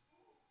around,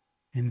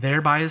 and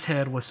there by his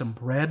head was some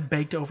bread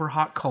baked over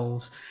hot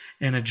coals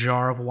and a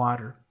jar of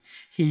water.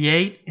 He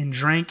ate and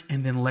drank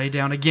and then lay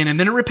down again. And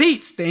then it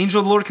repeats. The angel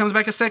of the Lord comes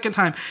back a second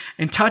time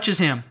and touches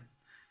him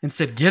and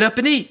said, "Get up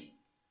and eat,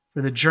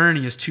 for the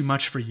journey is too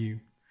much for you."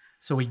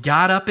 So he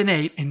got up and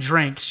ate and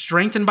drank.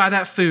 Strengthened by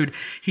that food,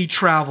 he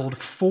traveled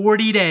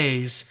 40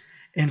 days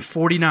and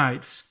 40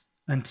 nights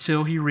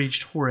until he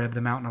reached Horeb, the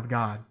mountain of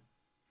God.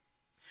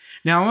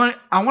 Now,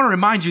 I want to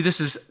remind you,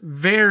 this is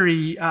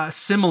very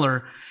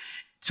similar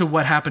to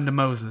what happened to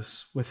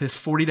Moses with his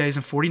 40 days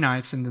and 40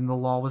 nights, and then the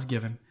law was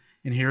given.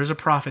 And here is a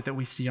prophet that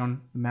we see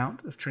on the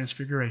Mount of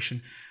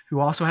Transfiguration who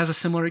also has a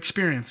similar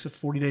experience of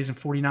 40 days and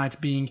 40 nights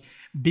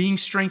being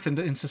strengthened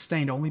and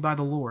sustained only by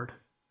the Lord.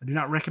 I do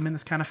not recommend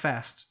this kind of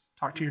fast.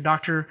 Talk to your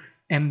doctor,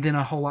 and then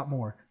a whole lot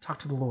more. Talk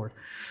to the Lord.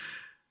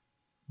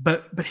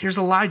 But here's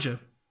Elijah,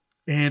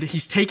 and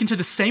he's taken to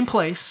the same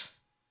place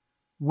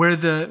where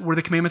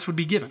the commandments would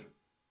be given.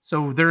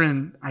 So they're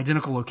in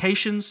identical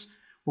locations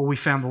where we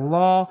found the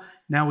law.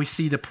 Now we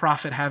see the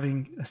prophet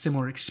having a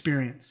similar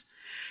experience.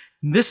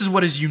 And this is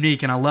what is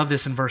unique, and I love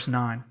this in verse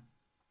 9.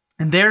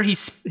 And there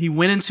he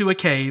went into a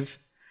cave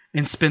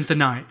and spent the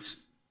night.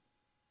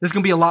 This is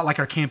going to be a lot like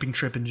our camping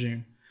trip in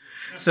June.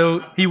 So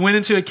he went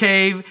into a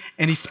cave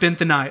and he spent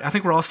the night. I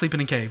think we're all sleeping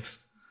in caves.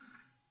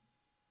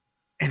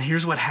 And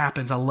here's what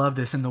happens. I love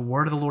this. And the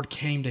word of the Lord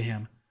came to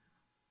him.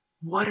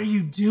 "What are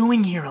you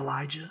doing here,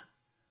 Elijah?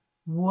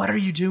 What are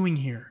you doing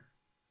here?"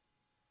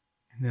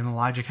 And then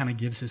Elijah kind of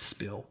gives his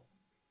spiel.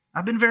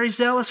 "I've been very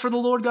zealous for the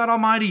Lord God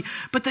Almighty,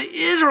 but the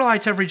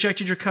Israelites have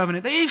rejected your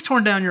covenant. They've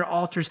torn down your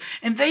altars,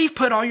 and they've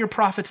put all your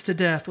prophets to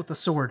death with the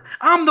sword.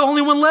 I'm the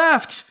only one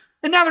left,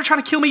 and now they're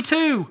trying to kill me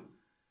too."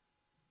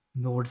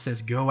 And the Lord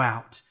says, "Go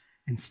out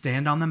and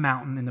stand on the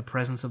mountain in the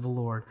presence of the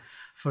Lord,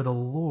 for the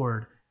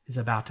Lord is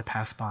about to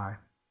pass by."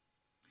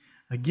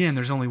 Again,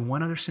 there's only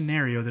one other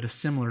scenario that is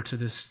similar to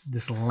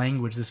this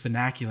language, this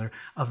vernacular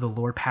of the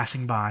Lord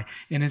passing by.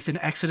 And it's in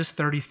Exodus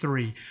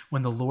 33,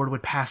 when the Lord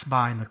would pass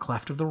by in the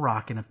cleft of the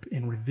rock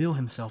and reveal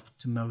himself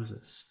to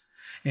Moses.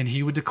 And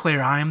he would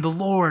declare, "I am the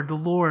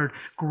Lord,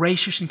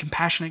 gracious and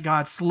compassionate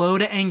God, slow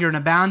to anger and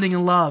abounding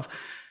in love."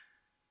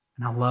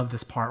 And I love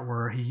this part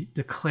where he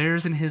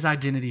declares in his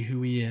identity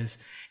who he is.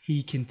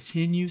 He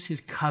continues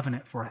his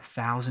covenant for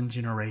 1,000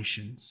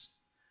 generations,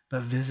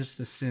 but visits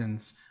the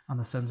sins on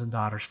the sons and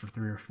daughters for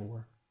 3 or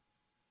 4.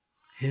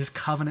 His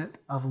covenant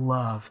of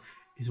love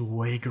is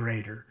way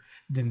greater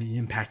than the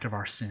impact of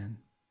our sin.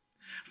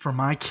 For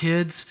my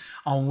kids,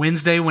 on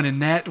Wednesday when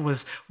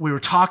we were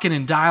talking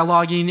and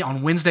dialoguing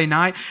on Wednesday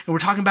night, and we're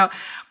talking about,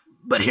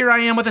 but here I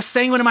am with a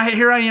sanguine in my head.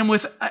 Here I am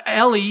with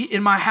Ellie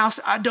in my house.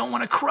 I don't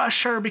want to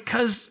crush her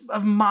because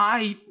of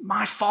my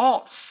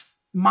faults,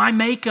 my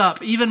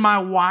makeup, even my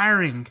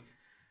wiring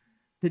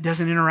that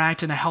doesn't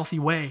interact in a healthy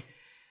way.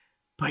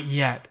 But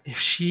yet, if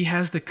she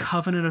has the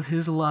covenant of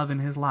his love in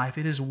his life,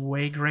 it is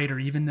way greater.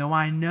 Even though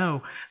I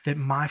know that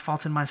my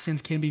faults and my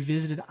sins can be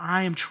visited,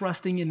 I am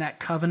trusting in that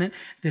covenant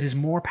that is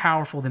more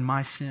powerful than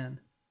my sin,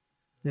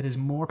 that is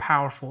more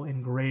powerful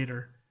and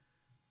greater.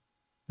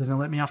 Doesn't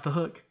let me off the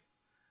hook.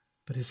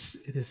 But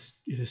it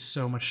is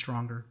so much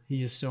stronger.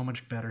 He is so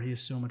much better. He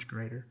is so much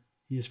greater.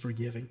 He is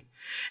forgiving.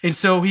 And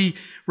so he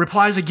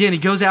replies again. He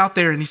goes out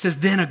there and he says,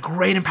 "Then a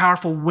great and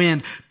powerful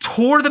wind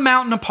tore the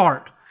mountain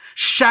apart,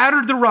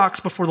 shattered the rocks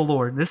before the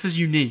Lord." This is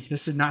unique.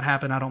 This did not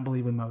happen, I don't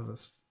believe, with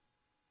Moses.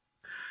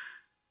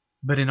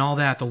 But in all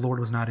that, the Lord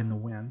was not in the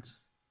wind.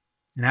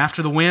 And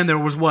after the wind, there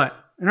was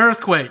what? An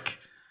earthquake.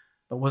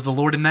 But was the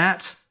Lord in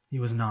that? He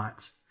was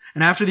not.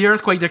 And after the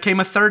earthquake, there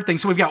came a third thing.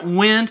 So we've got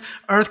wind,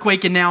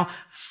 earthquake, and now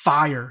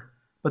fire.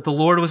 But the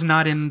Lord was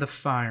not in the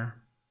fire.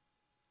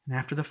 And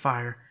after the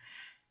fire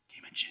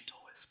came a gentle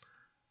whisper.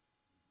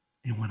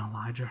 And when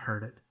Elijah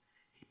heard it,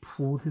 he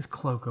pulled his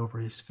cloak over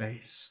his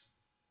face.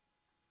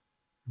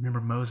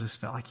 Remember, Moses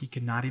felt like he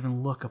could not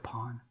even look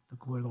upon the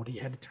glory of the Lord. He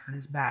had to turn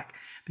his back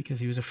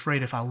because he was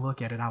afraid, if I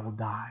look at it, I will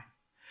die.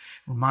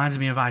 Reminds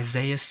me of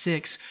Isaiah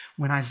 6,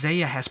 when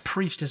Isaiah has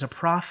preached as a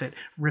prophet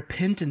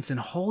repentance and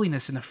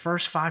holiness in the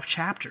first 5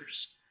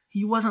 chapters.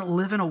 He wasn't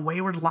living a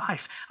wayward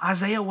life.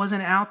 Isaiah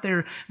wasn't out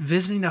there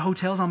visiting the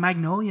hotels on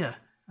Magnolia.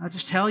 I'll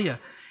just tell you,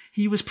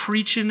 he was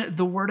preaching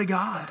the Word of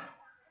God.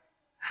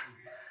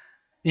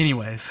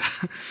 Anyways,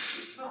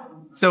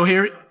 so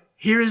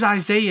here is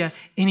Isaiah,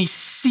 and he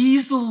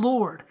sees the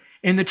Lord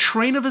and the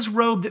train of his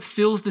robe that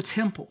fills the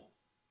temple.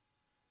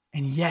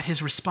 And yet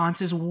his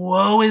response is,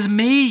 "Woe is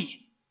me!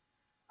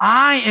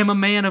 I am a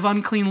man of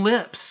unclean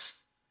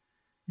lips."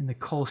 And the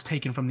coal is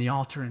taken from the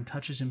altar and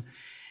touches him.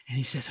 And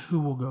he says, "Who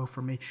will go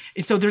for me?"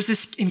 And so there's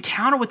this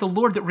encounter with the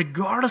Lord that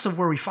regardless of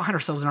where we find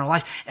ourselves in our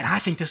life, and I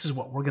think this is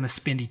what we're going to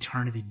spend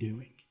eternity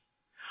doing.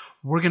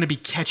 we're going to be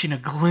catching a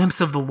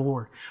glimpse of the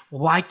Lord.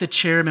 Like the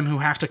cherubim who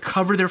have to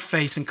cover their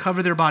face and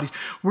cover their bodies,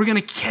 we're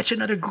going to catch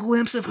another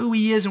glimpse of who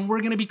He is, and we're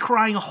going to be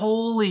crying,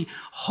 holy,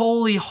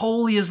 holy,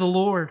 holy is the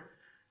Lord,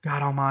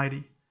 God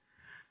Almighty.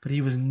 But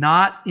He was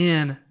not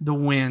in the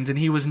wind, and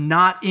He was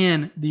not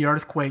in the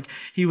earthquake.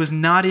 He was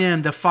not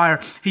in the fire.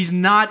 He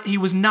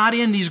was not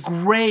in these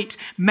great,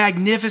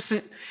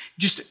 magnificent,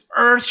 just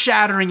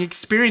earth-shattering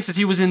experiences.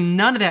 He was in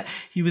none of that.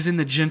 He was in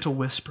the gentle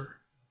whisper.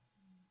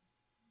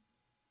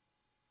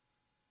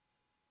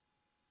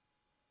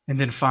 And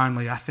then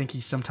finally, I think He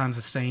sometimes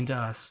is saying to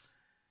us,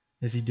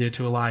 as He did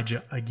to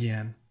Elijah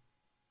again,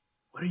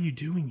 what are you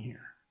doing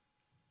here?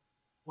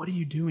 What are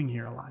you doing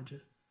here, Elijah?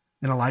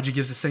 And Elijah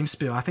gives the same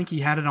spiel. I think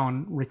he had it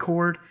on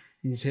record.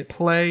 You just hit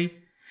play.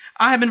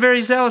 I have been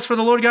very zealous for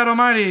the Lord God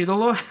Almighty. The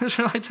Lord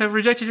Israelites have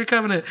rejected your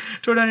covenant.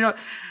 Tore down your...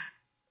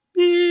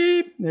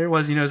 Beep. There it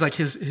was. It was like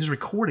his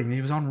recording. He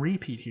was on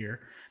repeat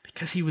here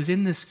because he was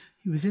in this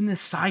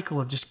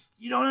cycle of just,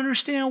 you don't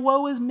understand,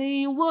 woe is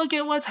me. Look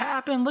at what's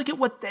happened. Look at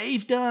what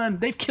they've done.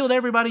 They've killed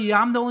everybody.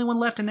 I'm the only one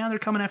left, and now they're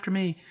coming after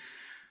me.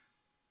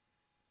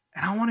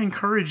 And I want to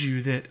encourage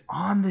you that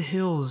on the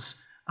hills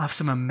of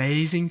some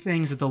amazing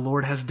things that the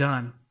Lord has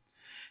done,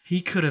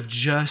 He could have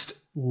just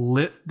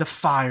lit the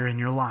fire in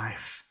your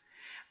life,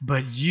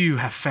 but you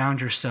have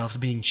found yourselves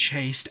being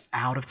chased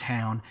out of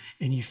town,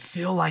 and you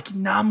feel like,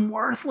 no, I'm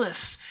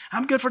worthless.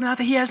 I'm good for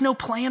nothing. He has no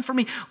plan for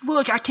me.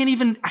 Look, I can't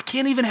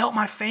even help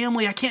my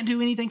family. I can't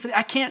do anything for them.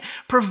 I can't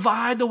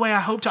provide the way I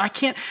hope to. I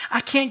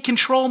can't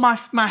control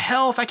my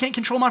health. I can't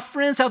control my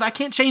friend's health. I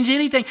can't change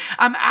anything.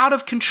 I'm out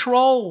of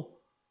control.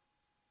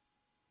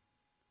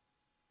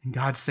 And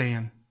God's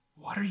saying,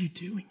 what are you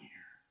doing here?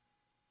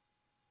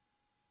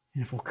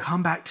 And if we'll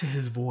come back to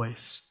His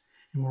voice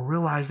and we'll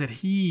realize that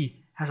He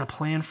has a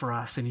plan for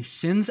us, and He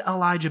sends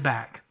Elijah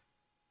back,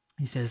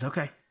 He says,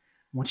 okay, I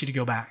want you to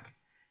go back,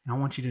 and I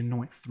want you to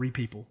anoint 3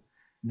 people: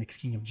 next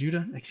king of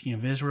Judah, next king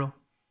of Israel,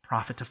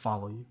 prophet to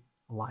follow you,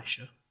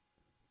 Elisha.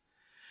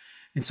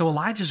 And so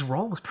Elijah's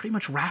role was pretty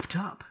much wrapped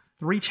up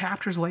 3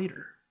 chapters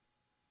later.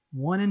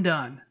 One and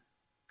done.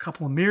 A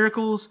couple of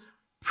miracles,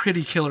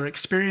 pretty killer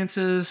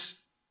experiences,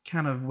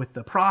 kind of with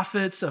the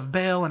prophets of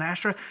Baal and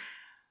Asherah.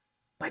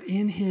 But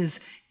in his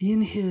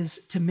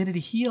timidity,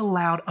 he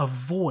allowed a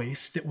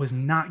voice that was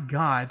not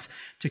God's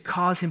to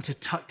cause him to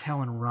tuck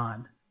tail and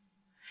run.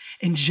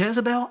 And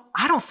Jezebel,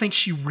 I don't think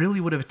she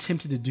really would have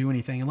attempted to do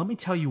anything. And let me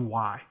tell you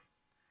why.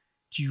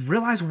 Do you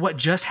realize what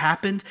just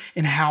happened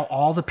and how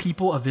all the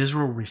people of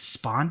Israel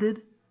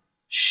responded?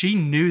 She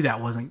knew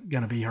that wasn't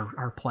going to be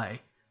her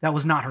play. That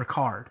was not her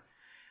card.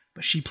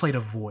 But she played a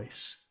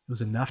voice. It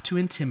was enough to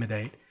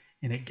intimidate,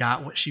 and it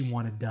got what she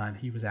wanted done.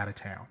 He was out of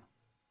town.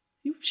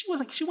 She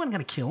wasn't going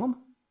to kill him.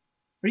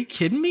 Are you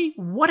kidding me?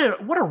 What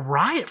a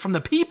riot from the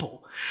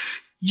people.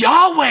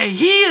 Yahweh,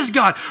 He is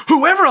God.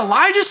 Whoever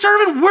Elijah's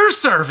serving, we're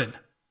serving.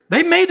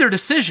 They made their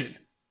decision.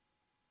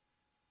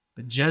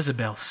 But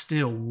Jezebel,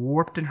 still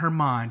warped in her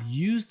mind,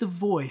 used the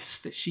voice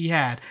that she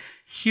had.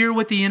 Hear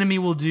what the enemy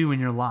will do in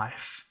your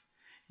life.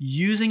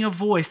 Using a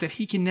voice that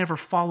he can never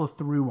follow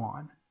through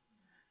on.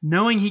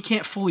 Knowing he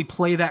can't fully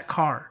play that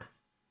card.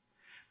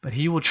 But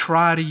he will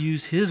try to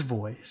use his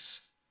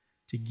voice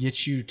to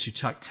get you to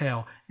tuck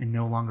tail and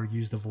no longer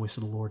use the voice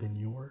of the Lord in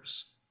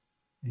yours.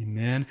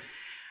 Amen.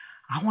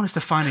 I want us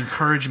to find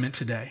encouragement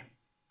today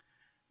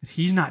that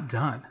He's not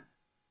done.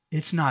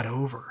 It's not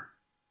over.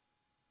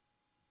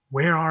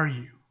 Where are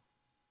you?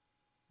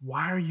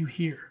 Why are you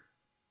here?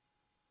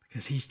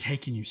 Because He's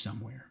taking you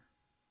somewhere.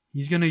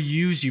 He's going to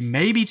use you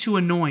maybe to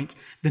anoint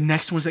the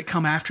next ones that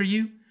come after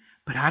you,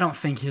 but I don't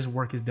think His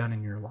work is done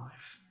in your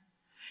life.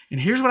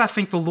 And here's what I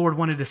think the Lord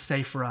wanted to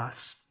say for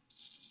us.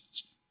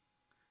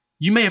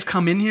 You may have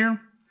come in here and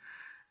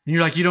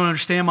you're like, you don't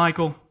understand,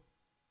 Michael.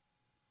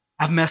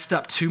 I've messed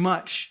up too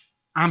much.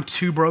 I'm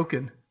too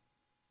broken.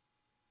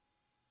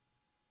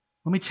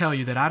 Let me tell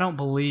you that I don't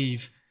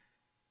believe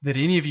that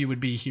any of you would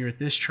be here at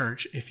this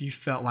church if you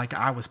felt like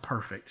I was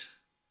perfect.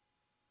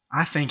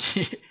 I think,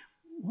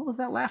 what was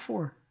that laugh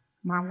for?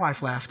 My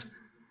wife laughed.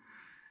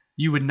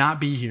 You would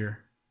not be here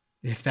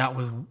if that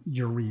was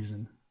your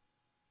reason.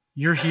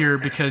 You're here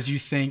because you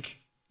think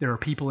there are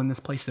people in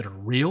this place that are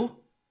real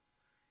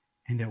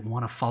and that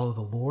want to follow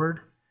the Lord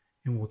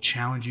and will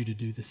challenge you to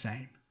do the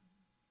same.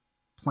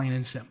 Plain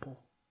and simple.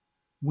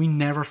 We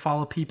never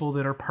follow people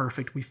that are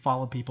perfect. We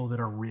follow people that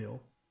are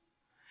real.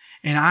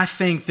 And I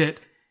think that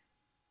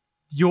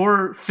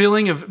your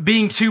feeling of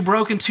being too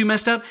broken, too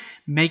messed up,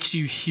 makes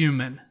you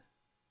human,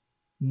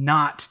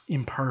 not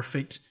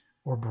imperfect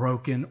or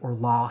broken or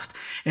lost.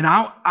 And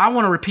I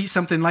want to repeat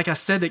something, like I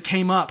said, that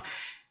came up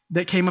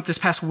this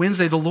past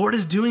Wednesday. The Lord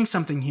is doing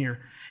something here.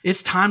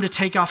 It's time to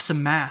take off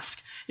some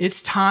masks.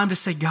 It's time to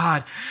say,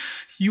 God,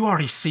 you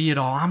already see it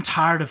all. I'm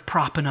tired of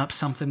propping up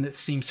something that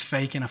seems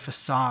fake in a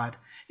facade.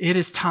 It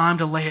is time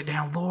to lay it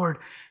down. Lord,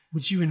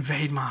 would you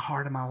invade my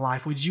heart and my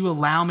life? Would you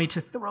allow me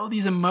to throw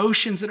these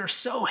emotions that are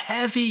so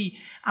heavy?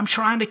 I'm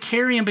trying to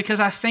carry them because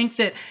I think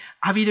that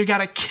I've either got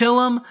to kill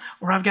them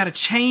or I've got to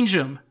change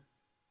them.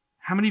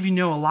 How many of you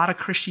know a lot of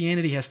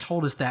Christianity has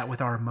told us that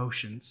with our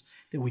emotions,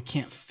 that we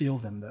can't feel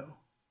them though?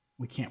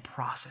 We can't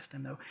process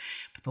them though.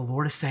 But the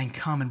Lord is saying,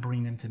 come and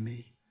bring them to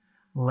me.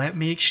 Let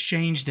me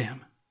exchange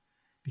them.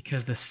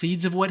 Because the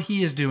seeds of what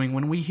He is doing,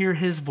 when we hear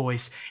His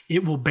voice,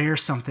 it will bear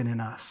something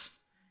in us.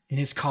 And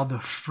it's called the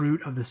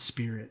fruit of the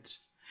Spirit.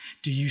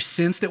 Do you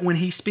sense that when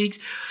He speaks,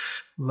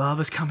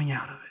 love is coming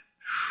out of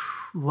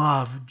it?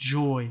 Love,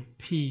 joy,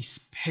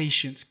 peace,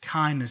 patience,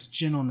 kindness,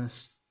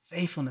 gentleness,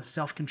 faithfulness,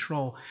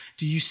 self-control.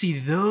 Do you see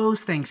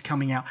those things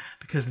coming out?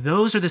 Because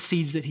those are the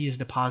seeds that He is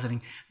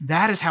depositing.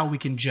 That is how we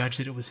can judge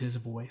that it was His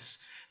voice.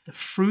 The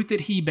fruit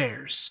that He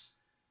bears,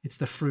 it's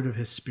the fruit of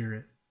His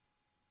Spirit.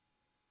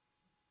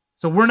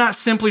 So we're not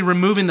simply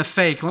removing the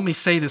fake. Let me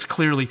say this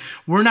clearly.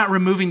 We're not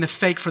removing the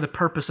fake for the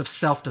purpose of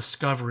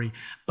self-discovery,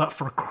 but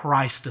for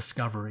Christ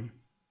discovery.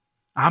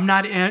 I'm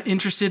not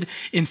interested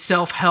in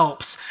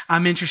self-helps.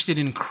 I'm interested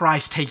in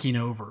Christ taking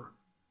over.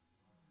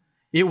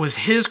 It was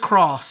His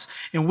cross,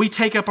 and we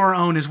take up our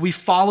own as we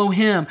follow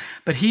Him,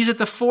 but He's at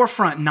the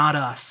forefront, not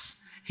us.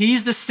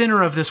 He's the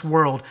center of this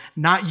world,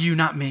 not you,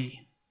 not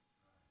me.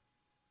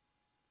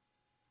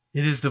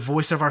 It is the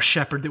voice of our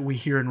shepherd that we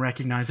hear and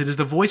recognize. It is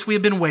the voice we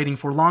have been waiting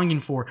for, longing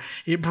for.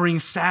 It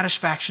brings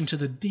satisfaction to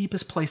the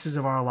deepest places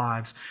of our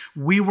lives.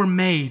 We were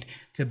made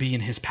to be in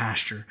His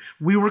pasture.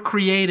 We were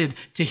created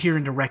to hear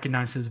and to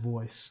recognize His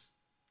voice.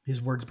 His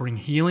words bring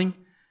healing,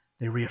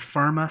 they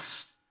reaffirm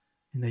us,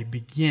 and they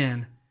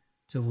begin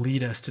to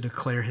lead us to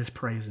declare His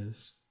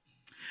praises.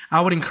 I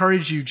would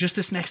encourage you, just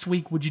this next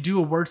week, would you do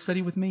a word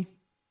study with me?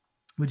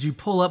 Would you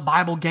pull up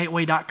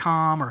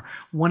BibleGateway.com or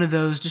one of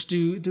those? Just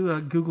do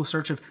a Google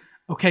search of,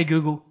 okay,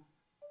 Google,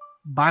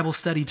 Bible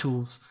study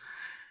tools,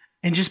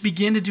 and just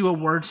begin to do a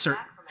word search.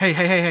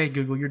 Hey,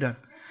 Google, you're done.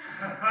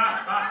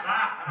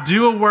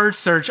 Do a word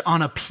search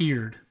on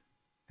appeared.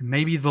 And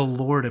maybe the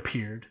Lord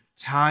appeared.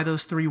 Tie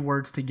those three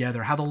words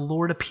together, how the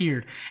Lord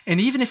appeared. And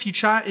even if you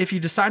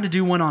decide to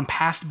do one on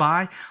passed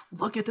by,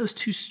 look at those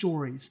two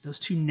stories, those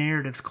two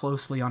narratives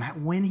closely on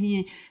when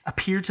He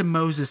appeared to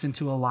Moses and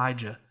to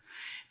Elijah.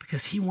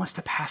 Because He wants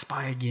to pass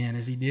by again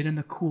as He did in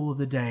the cool of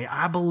the day.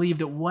 I believe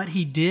that what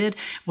He did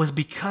was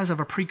because of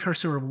a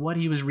precursor of what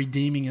He was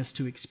redeeming us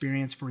to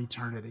experience for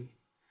eternity.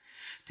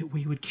 That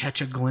we would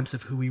catch a glimpse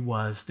of who He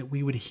was, that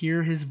we would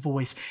hear His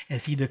voice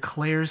as He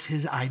declares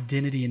His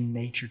identity and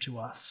nature to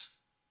us.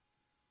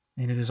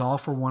 And it is all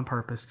for one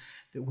purpose,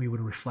 that we would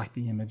reflect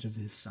the image of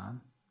His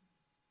Son.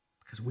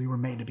 Because we were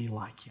made to be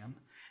like Him.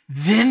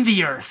 Then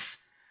the earth,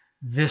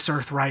 this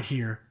earth right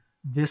here,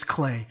 this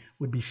clay,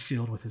 would be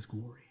filled with His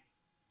glory.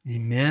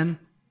 Amen.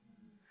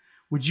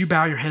 Would you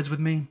bow your heads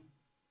with me?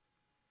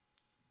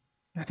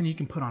 Bethany, you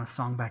can put on a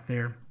song back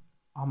there.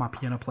 All my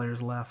piano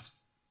players left.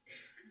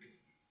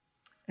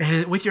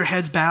 And with your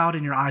heads bowed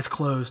and your eyes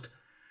closed,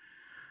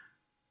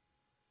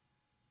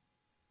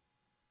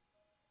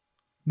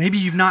 maybe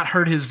you've not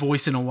heard His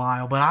voice in a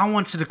while, but I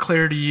want to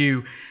declare to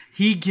you,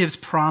 He gives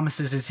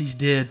promises as He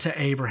did to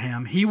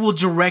Abraham. He will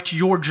direct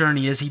your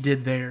journey as He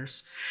did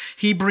theirs.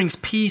 He brings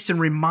peace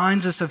and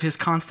reminds us of His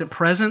constant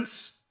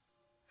presence.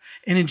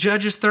 And in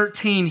Judges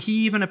 13, He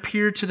even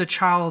appeared to the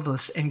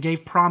childless and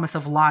gave promise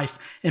of life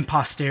and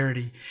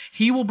posterity.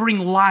 He will bring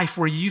life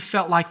where you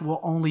felt like will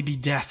only be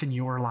death in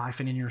your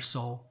life and in your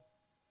soul.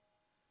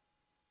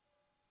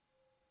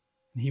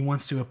 And He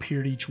wants to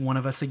appear to each one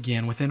of us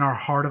again within our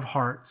heart of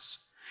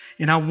hearts.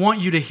 And I want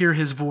you to hear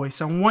His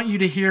voice. I want you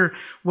to hear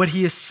what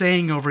He is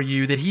saying over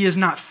you, that He is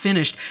not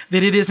finished,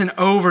 that it isn't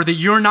over, that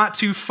you're not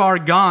too far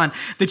gone,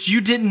 that you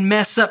didn't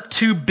mess up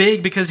too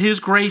big because His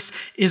grace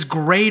is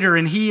greater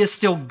and He is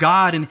still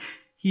God and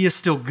He is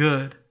still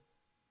good.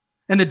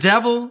 And the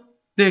devil,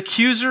 the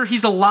accuser,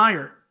 he's a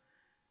liar.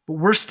 But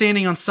we're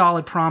standing on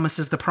solid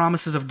promises, the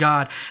promises of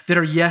God that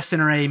are yes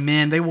and are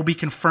amen. They will be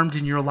confirmed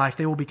in your life.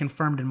 They will be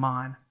confirmed in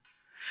mine.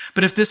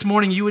 But if this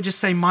morning you would just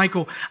say,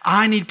 Michael,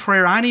 I need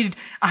prayer. I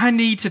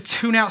need to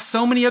tune out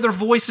so many other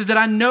voices that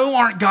I know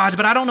aren't God's,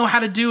 but I don't know how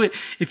to do it.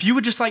 If you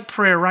would just like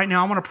prayer right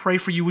now, I want to pray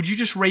for you. Would you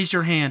just raise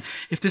your hand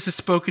if this is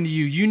spoken to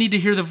you? You need to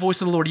hear the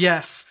voice of the Lord.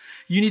 Yes,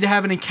 you need to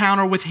have an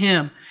encounter with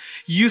Him.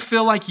 You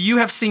feel like you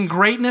have seen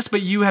greatness,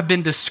 but you have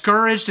been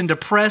discouraged and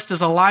depressed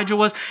as Elijah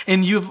was,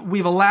 and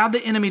we've allowed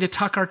the enemy to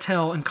tuck our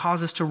tail and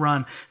cause us to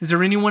run. Is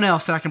there anyone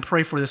else that I can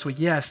pray for this week?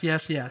 Yes.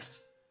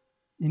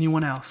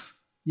 Anyone else?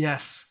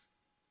 Yes.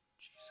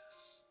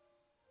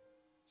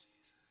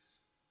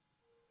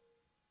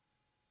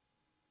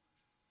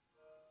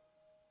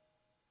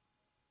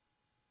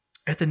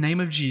 At the name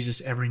of Jesus,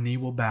 every knee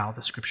will bow,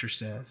 the Scripture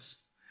says.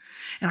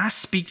 And I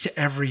speak to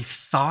every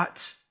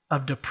thought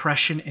of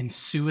depression and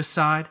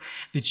suicide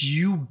that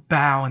you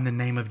bow in the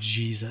name of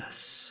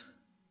Jesus.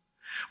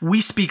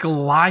 We speak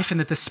life, and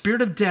that the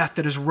spirit of death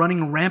that is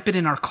running rampant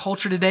in our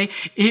culture today,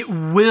 it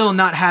will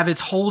not have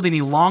its hold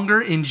any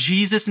longer in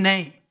Jesus'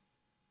 name.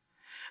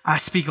 I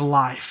speak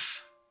life.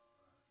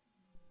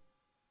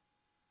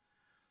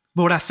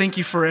 Lord, I thank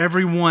you for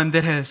everyone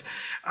that has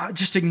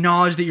just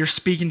acknowledged that you're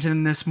speaking to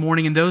them this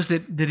morning, and those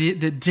that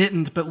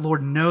didn't, but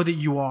Lord, know that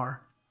you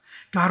are.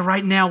 God,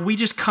 right now, we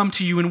just come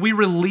to you and we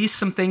release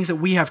some things that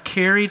we have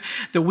carried,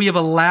 that we have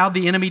allowed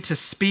the enemy to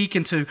speak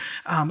and to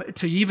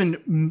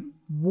even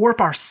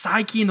warp our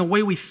psyche in the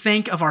way we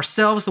think of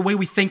ourselves, the way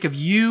we think of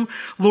you.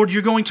 Lord,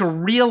 you're going to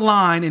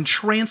realign and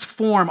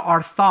transform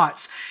our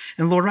thoughts.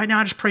 And Lord, right now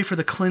I just pray for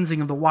the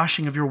cleansing of the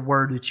washing of your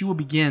word, that you will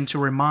begin to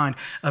remind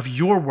of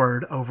your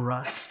word over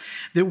us,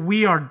 that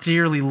we are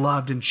dearly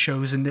loved and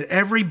chosen, that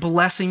every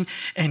blessing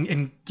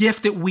and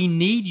gift that we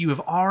need, you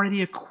have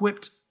already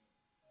equipped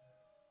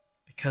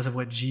because of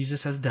what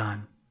Jesus has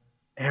done.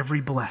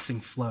 Every blessing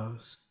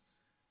flows.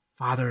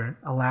 Father,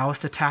 allow us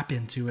to tap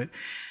into it.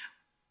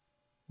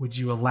 Would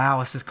you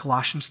allow us, as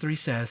Colossians 3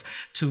 says,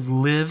 to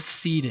live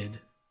seated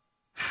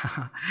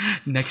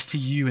next to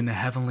you in the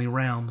heavenly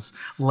realms?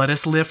 Let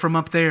us live from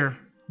up there.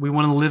 We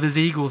want to live as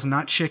eagles,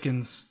 not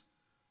chickens.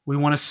 We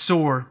want to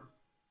soar.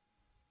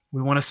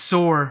 We want to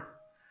soar.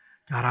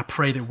 God, I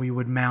pray that we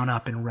would mount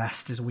up and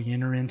rest as we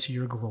enter into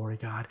your glory,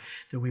 God,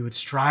 that we would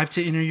strive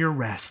to enter your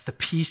rest, the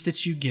peace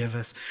that you give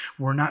us.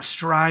 We're not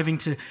striving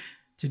to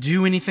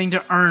do anything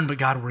to earn, but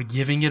God, we're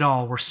giving it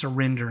all. We're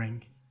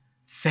surrendering.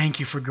 Thank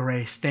you for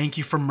grace. Thank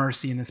you for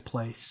mercy in this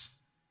place.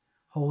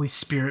 Holy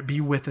Spirit,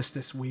 be with us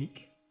this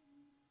week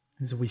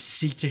as we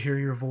seek to hear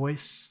your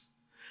voice,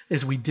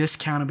 as we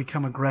discount and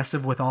become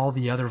aggressive with all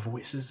the other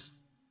voices.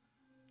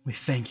 We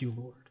thank you,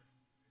 Lord.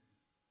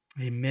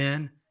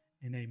 Amen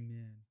and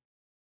amen.